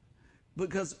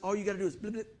 Because all you got to do is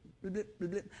blip, blip, blip, blip,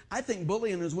 blip, blip. I think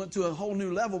bullying has went to a whole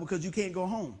new level because you can't go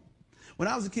home. When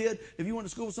I was a kid, if you went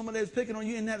to school with somebody that was picking on you,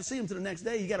 you didn't have to see them till the next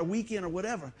day. You got a weekend or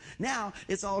whatever. Now,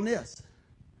 it's all this.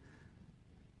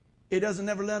 It doesn't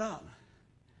never let up.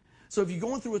 So if you're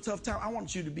going through a tough time, I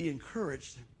want you to be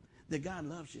encouraged that God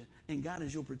loves you, and God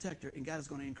is your protector, and God is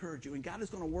going to encourage you, and God is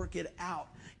going to work it out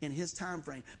in His time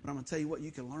frame. But I'm going to tell you what,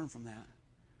 you can learn from that.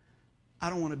 I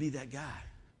don't want to be that guy.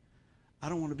 I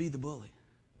don't want to be the bully.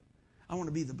 I want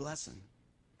to be the blessing.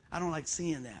 I don't like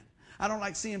seeing that. I don't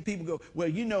like seeing people go, well,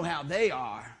 you know how they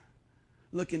are,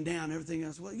 looking down, everything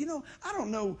else. Well, I don't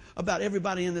know about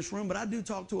everybody in this room, but I do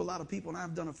talk to a lot of people, and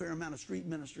I've done a fair amount of street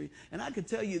ministry. And I could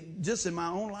tell you just in my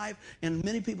own life and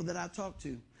many people that I talk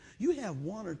to, you have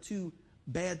one or two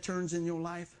bad turns in your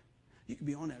life, you could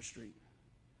be on that street.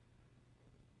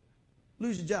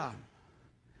 Lose your job.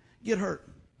 Get hurt.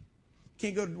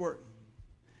 Can't go to work.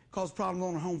 Cause problems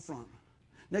on the home front.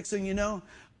 Next thing you know,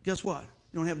 guess what?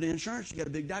 You don't have the insurance. You got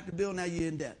a big doctor bill. Now you're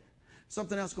in debt.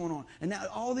 Something else going on. And now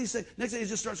all these things, next thing it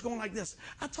just starts going like this.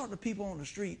 I talk to people on the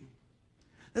street.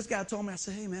 This guy told me, I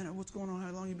said, hey, man, what's going on?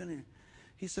 How long you been here?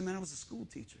 He said, man, I was a school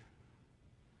teacher.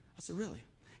 I said, really?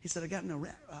 He said, I got in an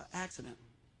accident.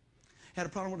 Had a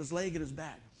problem with his leg and his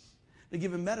back. They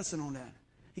give him medicine on that.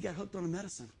 He got hooked on the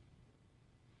medicine.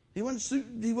 He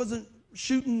wasn't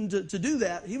shooting to do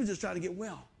that. He was just trying to get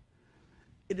well.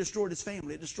 It destroyed his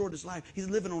family. It destroyed his life. He's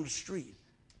living on the street.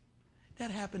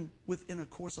 That happened within a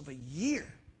course of a year.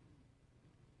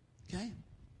 Okay?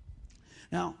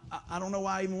 Now, I don't know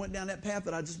why I even went down that path,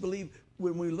 but I just believe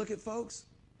when we look at folks,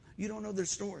 you don't know their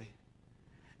story.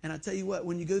 And I tell you what,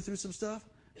 when you go through some stuff,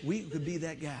 we could be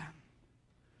that guy.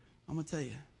 I'm going to tell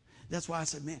you. That's why I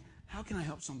said, man, how can I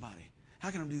help somebody?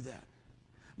 How can I do that?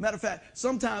 Matter of fact,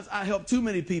 sometimes I help too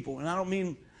many people, and I don't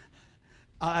mean,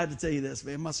 I had to tell you this,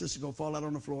 man. My sister's going to fall out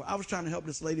on the floor. I was trying to help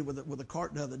this lady with a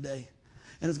cart the other day.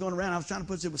 And it's going around. I was trying to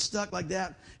push it. It was stuck like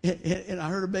that. And I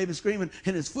heard her baby screaming,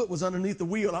 and his foot was underneath the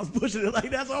wheel. I was pushing it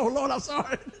like that. Oh, Lord, I'm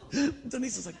sorry.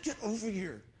 Denise was like, get over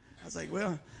here. I was like,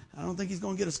 well, I don't think he's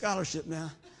going to get a scholarship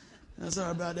now. I'm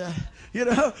sorry about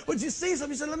that. But you see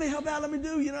something, you said, let me help out, let me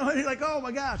do, and you're like, oh,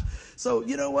 my gosh. So,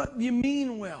 you know what? You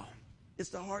mean well. It's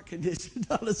the heart condition.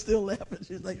 Donna's still laughing.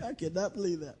 She's like, I cannot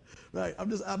believe that. Right?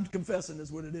 I'm confessing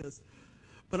that's what it is.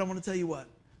 But I want to tell you what.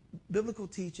 Biblical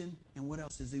teaching, and what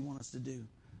else does He want us to do?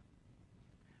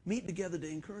 Meet together to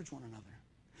encourage one another.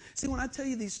 See, when I tell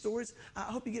you these stories, I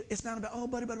hope you get, it's not about, oh,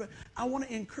 buddy. I want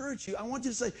to encourage you. I want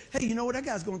you to say, hey, you know what? That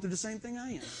guy's going through the same thing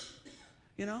I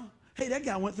am. Hey, that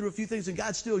guy went through a few things, and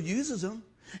God still uses him.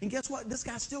 And guess what? This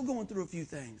guy's still going through a few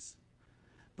things.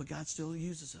 But God still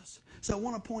uses us. So I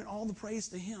want to point all the praise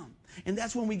to Him. And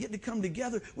that's when we get to come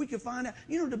together. We can find out,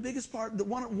 the biggest part,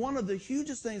 one of the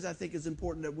hugest things I think is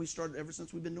important that we started ever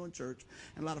since we've been doing church,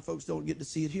 and a lot of folks don't get to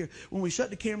see it here. When we shut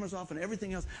the cameras off and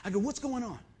everything else, I go, what's going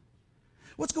on?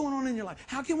 What's going on in your life?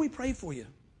 How can we pray for you?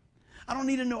 I don't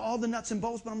need to know all the nuts and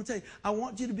bolts, but I'm going to tell you, I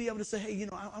want you to be able to say, hey,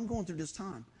 I'm going through this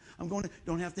time.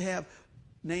 Don't have to have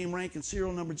name, rank, and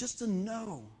serial number, just to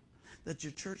know that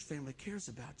your church family cares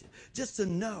about you. Just to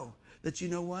know that, you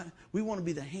know what? We want to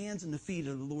be the hands and the feet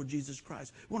of the Lord Jesus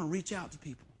Christ. We want to reach out to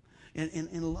people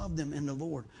and love them in the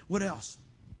Lord. What else?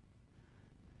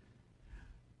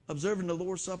 Observing the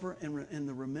Lord's Supper and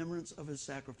the remembrance of His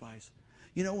sacrifice.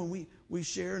 When we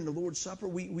share in the Lord's Supper,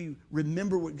 we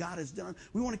remember what God has done.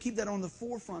 We want to keep that on the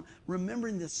forefront,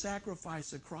 remembering the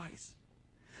sacrifice of Christ.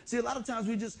 See, a lot of times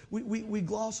we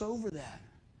gloss over that.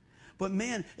 But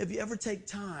man, if you ever take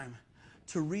time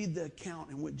to read the account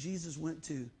and what Jesus went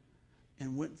to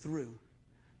and went through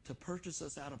to purchase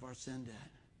us out of our sin debt,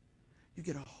 you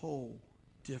get a whole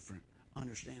different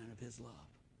understanding of His love.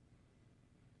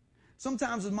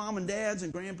 Sometimes as mom and dads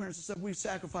and grandparents and stuff, we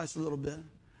sacrifice a little bit.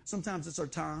 Sometimes it's our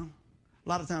time. A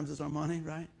lot of times it's our money,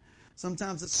 right?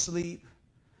 Sometimes it's sleep.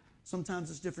 Sometimes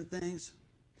it's different things.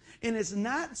 And it's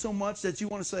not so much that you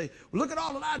want to say, well, look at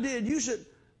all that I did. You should.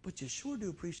 But you sure do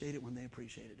appreciate it when they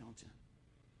appreciate it, don't you?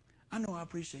 I know I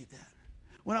appreciate that.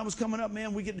 When I was coming up,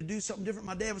 man, we get to do something different.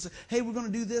 My dad would say, hey, we're going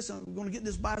to do this. And we're going to get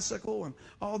this bicycle and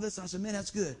all this. And I said, man, that's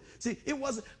good. See, it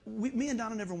wasn't, me and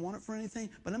Donna never wanted for anything.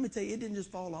 But let me tell you, it didn't just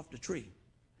fall off the tree.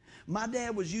 My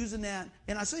dad was using that.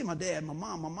 And I say my dad, my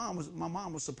mom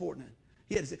was supporting it.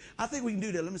 He had to say, I think we can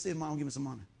do that. Let me see if Mom will give me some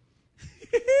money.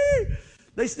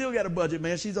 They still got a budget,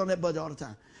 man. She's on that budget all the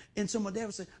time. And so my dad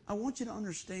would say, I want you to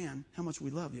understand how much we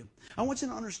love you. I want you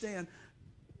to understand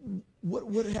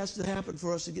what has to happen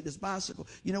for us to get this bicycle?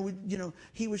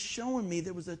 He was showing me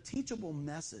there was a teachable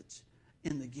message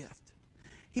in the gift.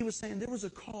 He was saying there was a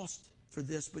cost for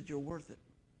this, but you're worth it.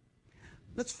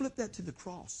 Let's flip that to the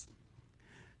cross.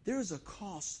 There is a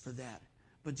cost for that,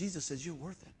 but Jesus says you're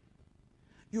worth it.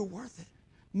 You're worth it.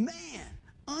 Man,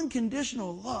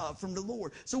 unconditional love from the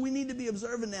Lord. So we need to be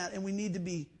observing that, and we need to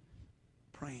be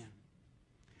praying.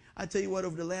 I tell you what,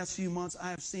 over the last few months, I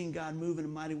have seen God move in a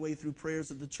mighty way through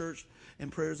prayers of the church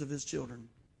and prayers of His children.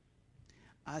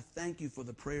 I thank you for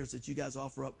the prayers that you guys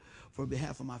offer up for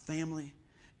behalf of my family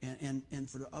and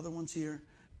for the other ones here.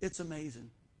 It's amazing.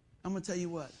 I'm going to tell you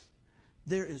what.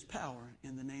 There is power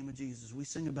in the name of Jesus. We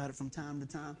sing about it from time to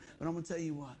time, but I'm going to tell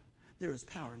you what. There is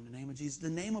power in the name of Jesus. The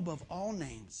name above all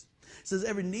names. It says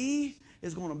every knee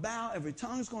is going to bow, every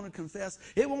tongue is going to confess.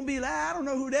 It won't be like, I don't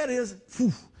know who that is.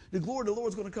 Whew. The glory of the Lord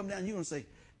is going to come down. You're going to say,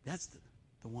 that's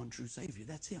the one true Savior.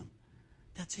 That's Him.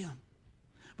 That's Him.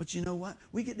 But you know what?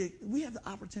 We have the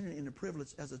opportunity and the privilege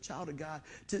as a child of God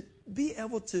to be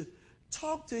able to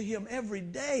talk to Him every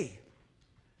day.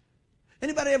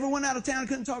 Anybody ever went out of town and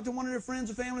couldn't talk to one of their friends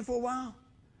or family for a while?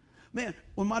 Man,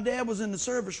 when my dad was in the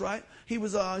service, right? He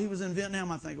was in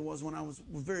Vietnam, I think it was, when I was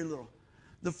very little.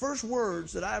 The first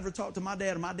words that I ever talked to my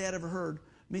dad, or my dad ever heard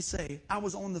me say, I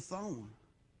was on the phone.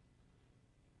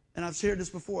 And I've shared this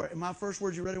before. And my first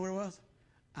words, you ready what it was?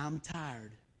 I'm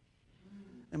tired.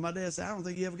 And my dad said, I don't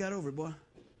think you ever got over it, boy.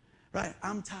 Right?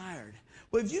 I'm tired.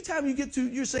 Well, if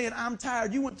you're saying, I'm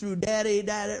tired, you went through daddy,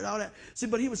 all that. See,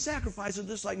 but he was sacrificing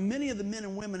just like many of the men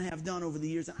and women have done over the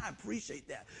years, and I appreciate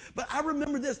that. But I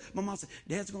remember this. My mom said,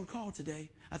 Dad's going to call today.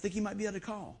 I think he might be able to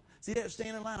call. See, that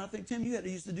stand in line. I think, Tim,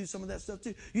 used to do some of that stuff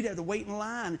too. You'd have to wait in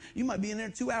line. You might be in there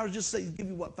 2 hours, just say, give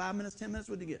you what, 5 minutes, 10 minutes?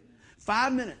 What did you get?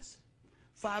 5 minutes.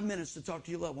 5 minutes to talk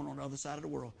to your loved one on the other side of the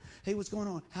world. Hey, what's going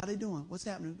on? How they doing? What's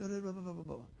happening?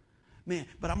 Man,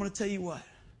 but I'm going to tell you what.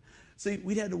 See,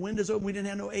 we'd had the windows open. We didn't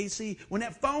have no AC. When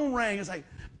that phone rang, it's like,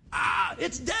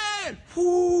 it's Dad.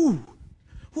 Whoo.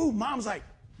 Whoo. Mom's like,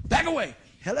 back away.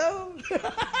 Hello?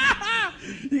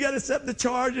 You got to set the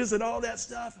charges and all that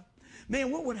stuff. Man,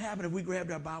 what would happen if we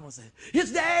grabbed our Bible and said,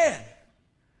 it's Dad.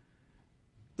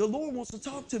 The Lord wants to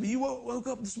talk to me. You woke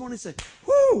up this morning and said,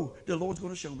 whoo, the Lord's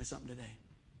going to show me something today.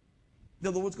 The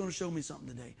Lord's going to show me something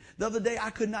today. The other day, I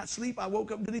could not sleep. I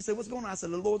woke up and he said, what's going on? I said,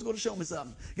 the Lord's going to show me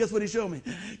something. Guess what he showed me?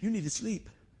 You need to sleep.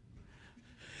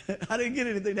 I didn't get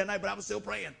anything that night, but I was still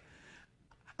praying.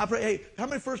 I pray, hey, how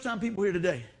many first-time people here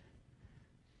today?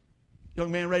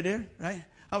 Young man right there, right?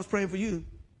 I was praying for you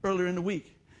earlier in the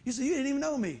week. You said, you didn't even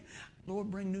know me. Lord,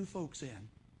 bring new folks in.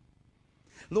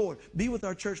 Lord, be with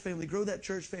our church family. Grow that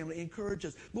church family. Encourage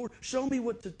us. Lord, show me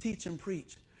what to teach and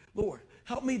preach. Lord,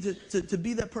 help me to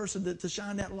be that person to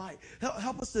shine that light.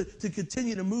 Help us to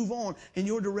continue to move on in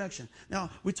your direction. Now,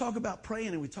 we talk about praying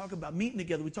and we talk about meeting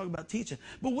together. We talk about teaching.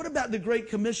 But what about the Great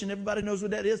Commission? Everybody knows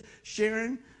what that is.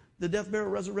 Sharing the death,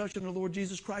 burial, resurrection of the Lord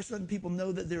Jesus Christ. Letting people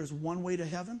know that there is one way to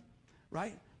heaven.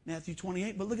 Right? Matthew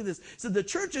 28. But look at this. So the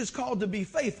church is called to be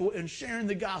faithful in sharing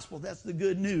the gospel. That's the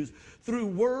good news. Through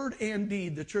word and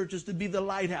deed, the church is to be the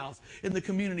lighthouse in the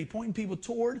community, pointing people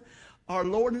toward our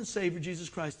Lord and Savior, Jesus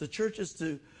Christ. The church is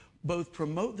to both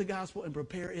promote the gospel and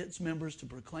prepare its members to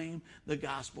proclaim the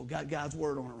gospel. Got God's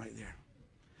word on it right there.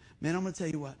 Man, I'm going to tell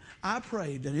you what. I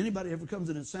pray that anybody ever comes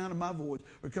in the sound of my voice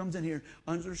or comes in here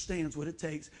understands what it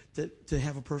takes to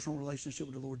have a personal relationship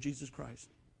with the Lord Jesus Christ.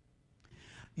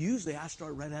 Usually I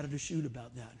start right out of the chute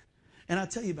about that. And I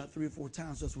tell you about 3 or 4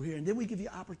 times as we're here. And then we give you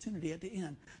opportunity at the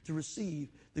end to receive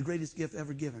the greatest gift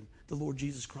ever given, the Lord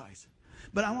Jesus Christ.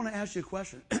 But I want to ask you a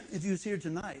question. If you was here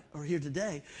tonight or here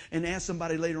today and ask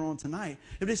somebody later on tonight,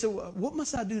 if they said, well, what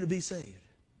must I do to be saved?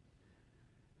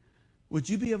 Would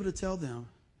you be able to tell them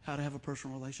how to have a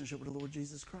personal relationship with the Lord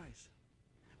Jesus Christ?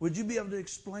 Would you be able to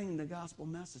explain the gospel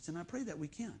message? And I pray that we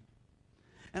can.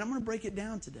 And I'm going to break it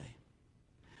down today.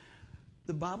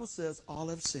 The Bible says all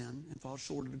have sinned and fall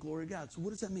short of the glory of God. So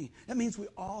what does that mean? That means we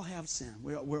all have sin.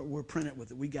 We're printed with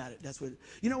it. We got it. That's what.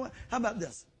 You know what? How about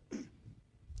this?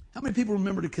 How many people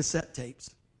remember the cassette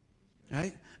tapes?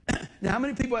 Right? Now, how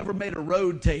many people ever made a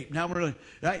road tape? Now,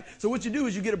 right? So what you do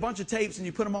is you get a bunch of tapes and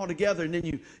you put them all together and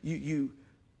then you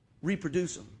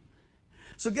reproduce them.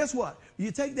 So guess what?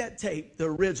 You take that tape, the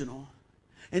original,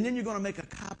 and then you're going to make a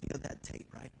copy of that tape,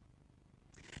 right?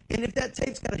 And if that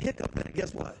tape's got a hiccup in it,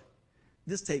 guess what?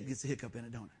 This tape gets a hiccup in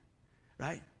it, don't it?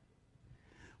 Right?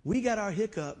 We got our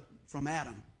hiccup from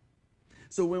Adam.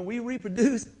 So when we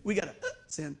reproduce, we got to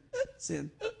sin,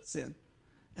 sin, sin.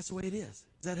 That's the way it is.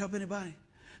 Does that help anybody?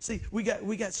 See, we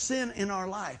got sin in our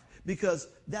life because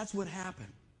that's what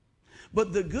happened.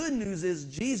 But the good news is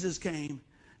Jesus came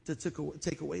to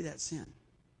take away that sin.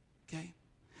 Okay?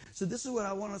 So this is what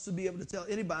I want us to be able to tell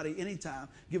anybody, anytime,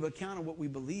 give account of what we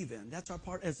believe in. That's our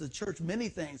part as the church, many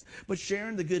things, but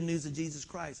sharing the good news of Jesus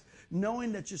Christ,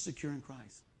 knowing that you're secure in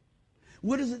Christ.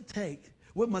 What does it take?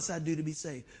 What must I do to be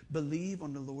saved? Believe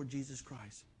on the Lord Jesus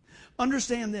Christ.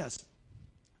 Understand this,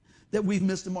 that we've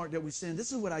missed the mark, that we sinned.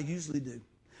 This is what I usually do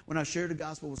when I share the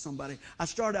gospel with somebody. I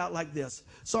start out like this.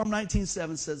 Psalm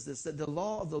 19:7 says this, that the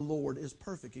law of the Lord is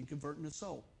perfect in converting the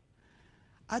soul.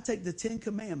 I take the 10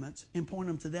 commandments and point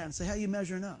them to that and say, how are you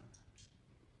measuring up?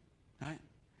 Right?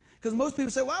 Because most people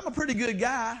say, well, I'm a pretty good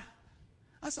guy.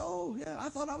 I say, oh, yeah, I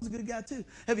thought I was a good guy too.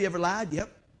 Have you ever lied? Yep.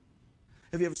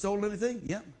 Have you ever stolen anything?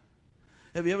 Yep.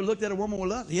 Have you ever looked at a woman with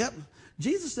lust? Yep.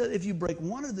 Jesus said if you break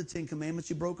one of the 10 commandments,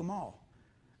 you broke them all.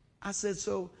 I said,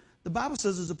 so the Bible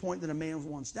says there's a point that a man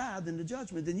once died, then the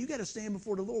judgment. Then you got to stand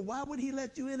before the Lord. Why would he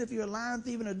let you in if you're a lying,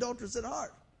 thief, and adulteress at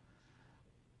heart?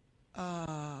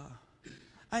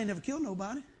 I ain't never killed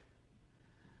nobody.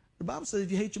 The Bible says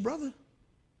if you hate your brother,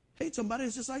 hate somebody,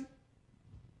 it's just like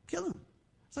killing him.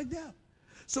 It's like death.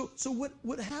 So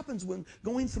what happens when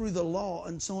going through the law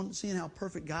and seeing how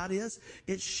perfect God is,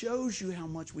 it shows you how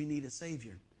much we need a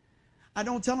Savior. I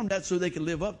don't tell them that so they can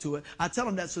live up to it. I tell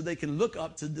them that so they can look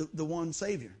up to the one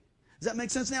Savior. Does that make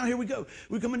sense now? Here we go.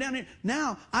 We're coming down here.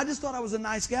 Now, I just thought I was a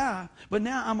nice guy, but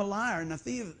now I'm a liar and a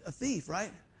thief,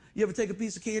 right? You ever take a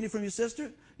piece of candy from your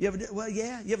sister? You ever, well,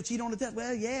 yeah. You ever cheat on the test?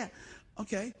 Well, yeah.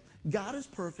 Okay. God is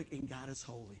perfect and God is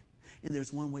holy. And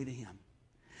there's one way to him.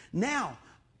 Now,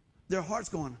 their heart's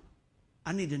going,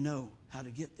 I need to know how to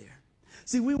get there.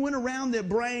 See, we went around their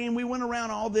brain. We went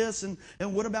around all this. And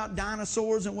what about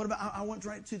dinosaurs? And what about, I went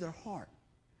right to their heart.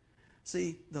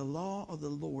 See, the law of the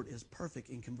Lord is perfect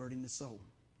in converting the soul.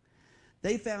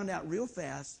 They found out real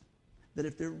fast that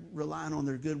if they're relying on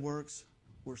their good works,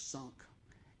 we're sunk.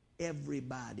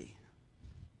 Everybody.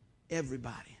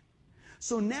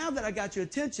 So now that I got your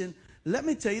attention, let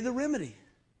me tell you the remedy.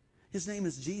 His name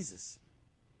is Jesus,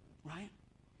 right?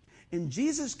 And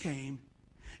Jesus came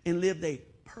and lived a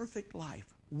perfect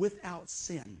life without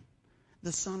sin,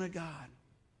 the Son of God.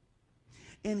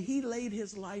 And he laid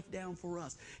his life down for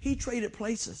us. He traded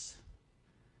places.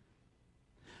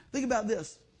 Think about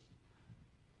this.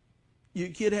 Your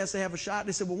kid has to have a shot.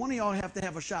 They said, well, one of y'all have to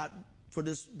have a shot for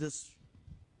this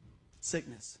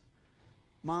sickness.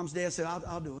 Mom's dad said,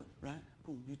 I'll do it, right?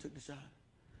 Boom, you took the shot.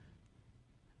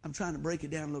 I'm trying to break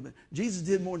it down a little bit. Jesus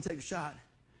did more than take a shot.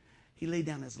 He laid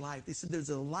down his life. They said there's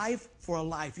a life for a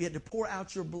life. You had to pour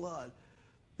out your blood,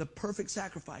 the perfect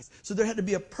sacrifice. So there had to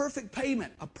be a perfect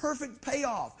payment, a perfect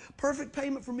payoff, perfect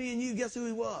payment for me and you. Guess who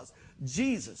he was?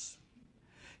 Jesus.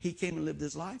 He came and lived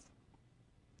his life.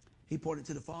 He poured it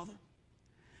to the Father,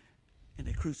 and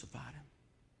they crucified him.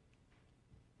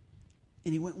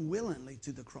 And he went willingly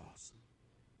to the cross.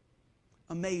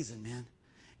 Amazing, man.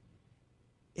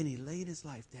 And he laid his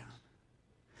life down.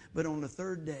 But on the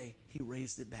third day, he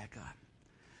raised it back up.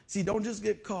 See, don't just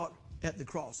get caught at the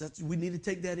cross. We need to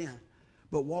take that in.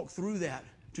 But walk through that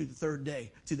to the third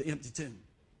day, to the empty tomb.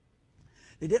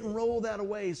 They didn't roll that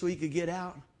away so he could get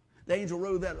out. The angel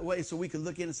rolled that away so we could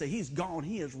look in and say, he's gone.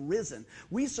 He is risen.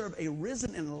 We serve a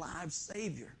risen and alive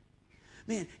Savior.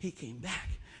 Man, he came back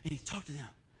and he talked to them.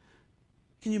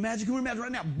 Can you imagine? Can we imagine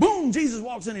right now? Boom! Jesus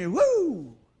walks in here.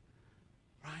 Woo!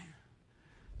 Right?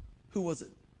 Who was it?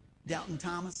 Doubting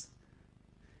Thomas.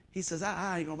 He says,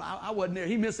 I wasn't there.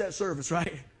 He missed that service,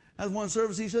 right? That's one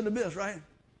service he shouldn't have missed, right?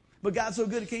 But God's so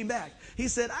good he came back. He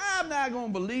said, I'm not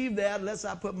going to believe that unless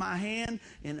I put my hand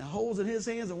in the holes in his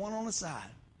hands and one on the side.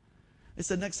 They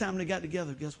said next time they got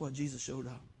together, guess what? Jesus showed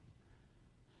up.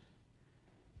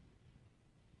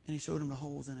 And he showed him the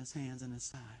holes in his hands and his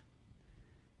side.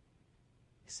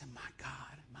 He said, my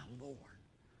God, my Lord.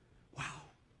 Wow.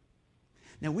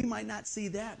 Now, we might not see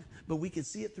that, but we can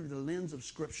see it through the lens of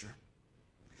Scripture.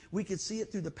 We can see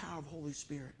it through the power of Holy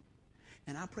Spirit.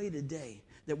 And I pray today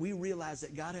that we realize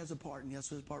that God has a part, and yes,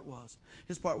 his part was.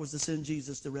 His part was to send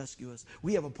Jesus to rescue us.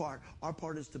 We have a part. Our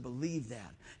part is to believe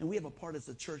that. And we have a part as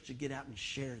a church to get out and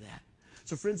share that.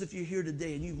 So, friends, if you're here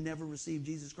today and you've never received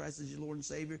Jesus Christ as your Lord and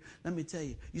Savior, let me tell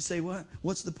you. You say, what?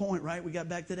 What's the point, right? We got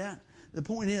back to that. The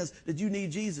point is that you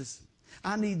need Jesus.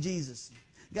 I need Jesus.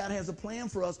 God has a plan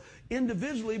for us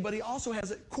individually, but he also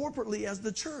has it corporately as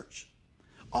the church.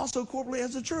 Also corporately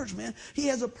as a church, man. He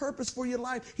has a purpose for your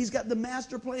life. He's got the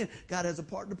master plan. God has a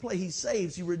part to play. He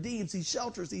saves, he redeems, he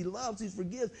shelters, he loves, he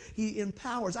forgives, he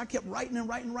empowers. I kept writing, and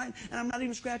I'm not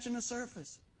even scratching the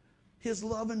surface. His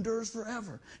love endures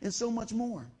forever and so much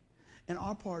more. And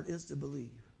our part is to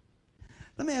believe.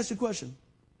 Let me ask you a question.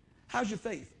 How's your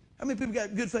faith? How many people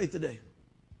got good faith today?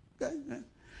 Okay.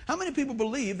 How many people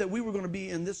believe that we were going to be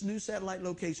in this new satellite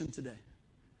location today?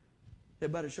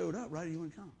 Everybody showed up, right? You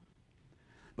wouldn't come.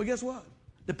 But guess what?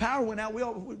 The power went out.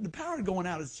 The power going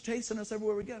out is chasing us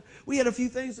everywhere we go. We had a few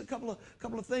things, a couple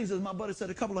of things, as my buddy said,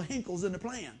 a couple of hinkles in the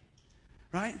plan,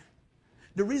 right?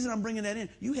 The reason I'm bringing that in,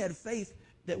 you had faith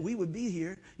that we would be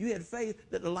here. You had faith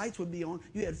that the lights would be on.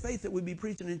 You had faith that we'd be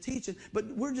preaching and teaching. But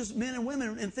we're just men and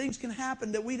women, and things can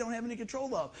happen that we don't have any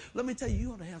control of. Let me tell you,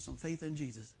 you ought to have some faith in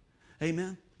Jesus.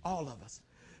 Amen? All of us.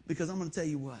 Because I'm going to tell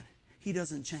you what, he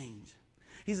doesn't change.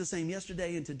 He's the same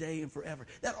yesterday and today and forever.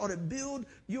 That ought to build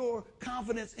your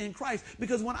confidence in Christ.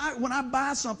 Because when I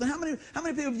buy something, how many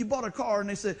people have you bought a car and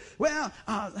they say, well,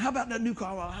 how about that new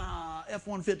car,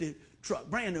 F-150 truck,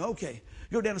 brand new, okay.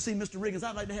 Go down and see Mr. Riggins.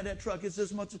 I'd like to have that truck. It's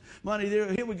this much money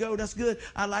there. Here we go. That's good.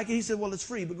 I like it. He said, well, it's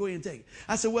free, but go ahead and take it.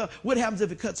 I said, well, what happens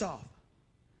if it cuts off?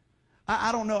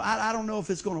 I don't know. I don't know if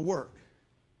it's going to work.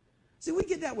 See, we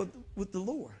get that with the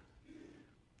Lord.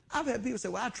 I've had people say,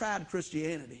 well, I tried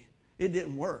Christianity. It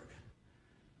didn't work.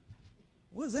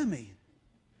 What does that mean?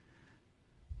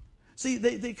 See,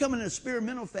 they come in an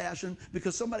experimental fashion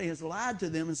because somebody has lied to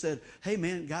them and said, hey,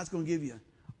 man, God's going to give you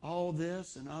all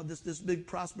this and all this big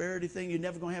prosperity thing. You're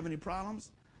never going to have any problems.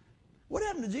 What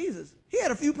happened to Jesus? He had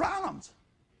a few problems,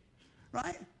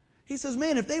 right? He says,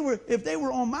 man, if they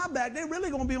were on my back, they're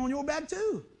really going to be on your back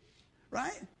too,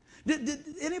 right? Did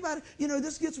anybody,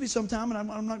 this gets me sometime,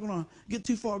 and I'm not going to get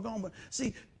too far gone, but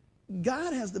see,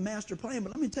 God has the master plan,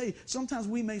 but let me tell you, sometimes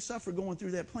we may suffer going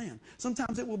through that plan.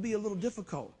 Sometimes it will be a little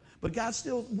difficult, but God's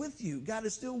still with you. God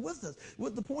is still with us.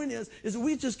 What the point is that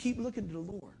we just keep looking to the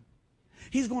Lord.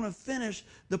 He's going to finish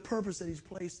the purpose that he's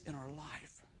placed in our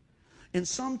life. And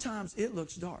sometimes it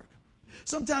looks dark.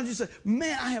 Sometimes you say,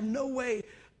 man, I have no way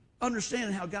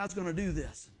understanding how God's going to do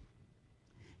this.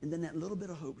 And then that little bit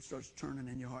of hope starts turning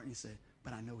in your heart and you say,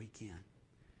 but I know he can.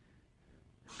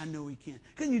 I know he can.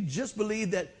 Couldn't you just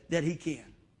believe that he can?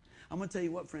 I'm going to tell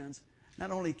you what, friends.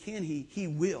 Not only can he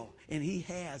will, and he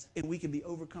has, and we can be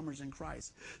overcomers in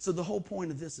Christ. So the whole point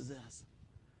of this is this.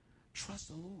 Trust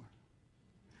the Lord.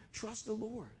 Trust the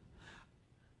Lord.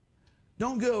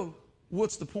 Don't go,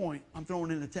 what's the point? I'm throwing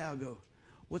in the towel. Go,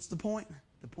 what's the point?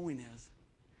 The point is,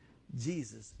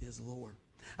 Jesus is Lord.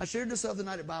 I shared this other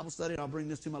night at Bible study, and I'll bring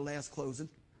this to my last closing.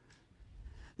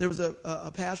 There was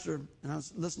a pastor, and I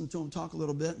was listening to him talk a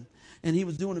little bit, and he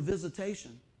was doing a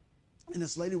visitation. And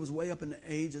this lady was way up in the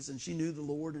ages, and she knew the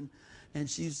Lord, and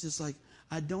she's just like,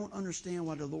 I don't understand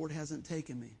why the Lord hasn't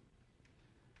taken me.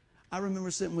 I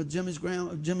remember sitting with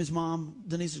Jimmy's mom,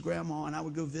 Denise's grandma, and I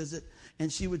would go visit,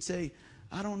 and she would say,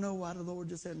 I don't know why the Lord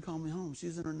just hadn't called me home. She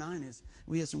was in her 90s.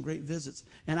 We had some great visits.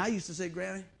 And I used to say,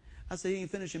 Granny, I said, you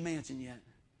ain't finished your mansion yet.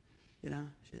 Yeah.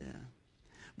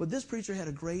 But this preacher had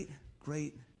a great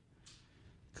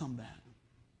comeback.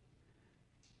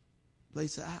 Lady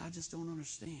said, I just don't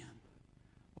understand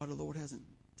why the Lord hasn't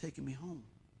taken me home.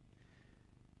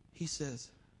 He says,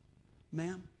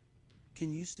 ma'am,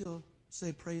 can you still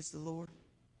say praise the Lord?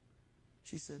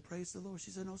 She said, praise the Lord. She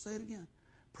said, no, say it again.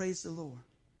 Praise the Lord.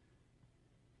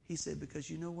 He said, because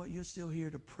you know what? You're still here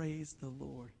to praise the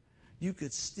Lord. You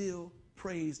could still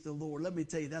praise the Lord. Let me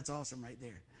tell you, that's awesome right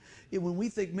there. When we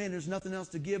think, man, there's nothing else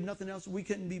to give, nothing else, we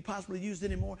couldn't be possibly used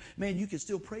anymore, man, you can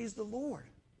still praise the Lord.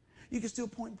 You can still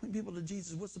point people to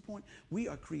Jesus. What's the point? We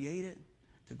are created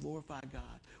to glorify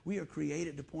God. We are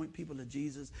created to point people to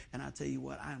Jesus. And I tell you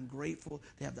what, I am grateful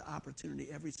to have the opportunity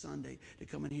every Sunday to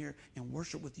come in here and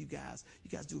worship with you guys. You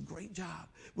guys do a great job.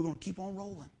 We're going to keep on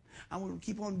rolling. I'm going to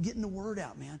keep on getting the word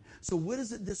out, man. So what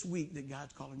is it this week that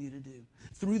God's calling you to do?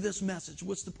 Through this message,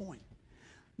 what's the point?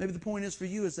 Maybe the point is for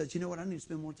you is that, you know what, I need to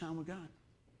spend more time with God.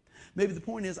 Maybe the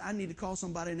point is I need to call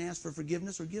somebody and ask for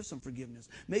forgiveness or give some forgiveness.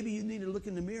 Maybe you need to look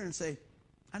in the mirror and say,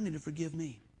 I need to forgive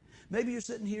me. Maybe you're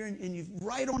sitting here and you're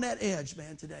right on that edge,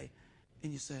 man, today.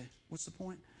 And you say, what's the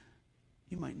point?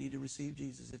 You might need to receive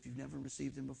Jesus if you've never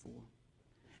received him before.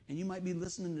 And you might be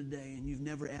listening today and you've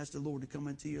never asked the Lord to come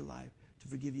into your life to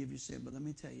forgive you of your sin. But let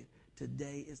me tell you,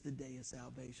 today is the day of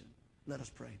salvation. Let us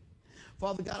pray.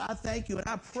 Father God, I thank you and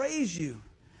I praise you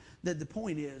that the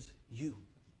point is you.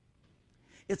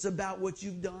 It's about what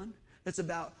you've done. It's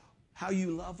about how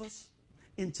you love us.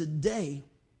 And today,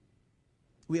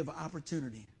 we have an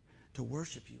opportunity to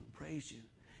worship you and praise you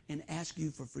and ask you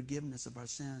for forgiveness of our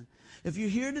sin. If you're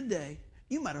here today,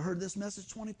 you might have heard this message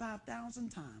 25,000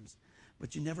 times,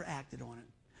 but you never acted on it.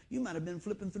 You might have been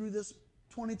flipping through this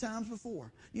 20 times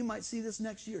before. You might see this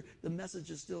next year. The message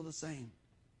is still the same.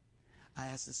 I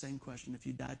ask the same question. If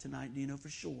you died tonight, do you know for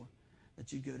sure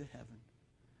that you go to heaven?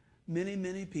 Many,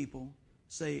 many people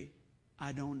say,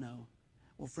 I don't know.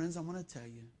 Well, friends, I want to tell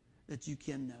you that you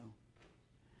can know.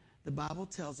 The Bible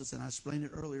tells us, and I explained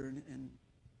it earlier in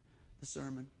the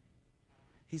sermon,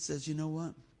 he says, you know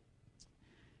what?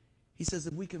 He says,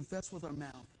 if we confess with our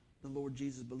mouth the Lord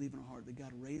Jesus, believe in our heart that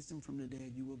God raised him from the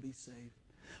dead, you will be saved.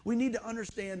 We need to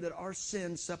understand that our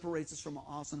sin separates us from an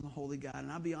awesome, holy God.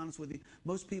 And I'll be honest with you,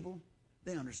 most people,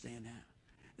 they understand that.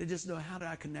 They just know, how do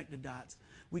I connect the dots?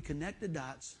 We connect the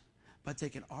dots by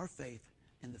taking our faith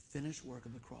in the finished work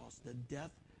of the cross, the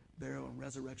death, burial, and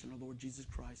resurrection of the Lord Jesus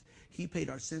Christ. He paid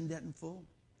our sin debt in full.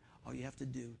 All you have to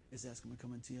do is ask him to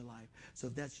come into your life. So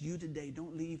if that's you today,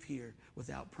 don't leave here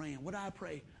without praying. What do I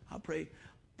pray? I'll pray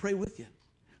with you.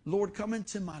 Lord, come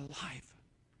into my life.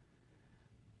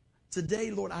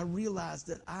 Today, Lord, I realize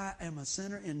that I am a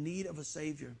sinner in need of a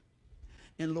Savior.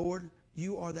 And Lord,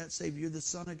 you are that Savior. You're the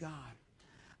Son of God.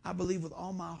 I believe with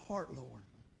all my heart, Lord,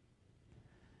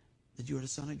 that you are the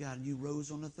Son of God and you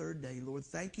rose on the third day. Lord,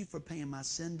 thank you for paying my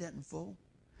sin debt in full.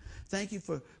 Thank you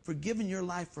for giving your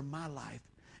life for my life.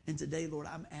 And today, Lord,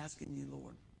 I'm asking you,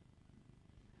 Lord,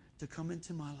 to come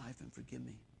into my life and forgive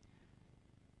me.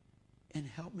 And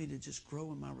help me to just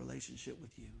grow in my relationship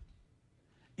with you.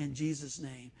 In Jesus'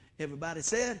 name. Everybody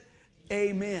said,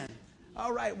 amen.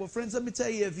 All right. Well, friends, let me tell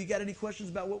you, if you got any questions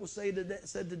about what was said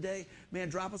today, man,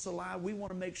 drop us a line. We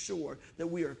want to make sure that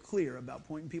we are clear about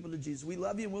pointing people to Jesus. We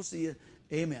love you and we'll see you.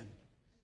 Amen.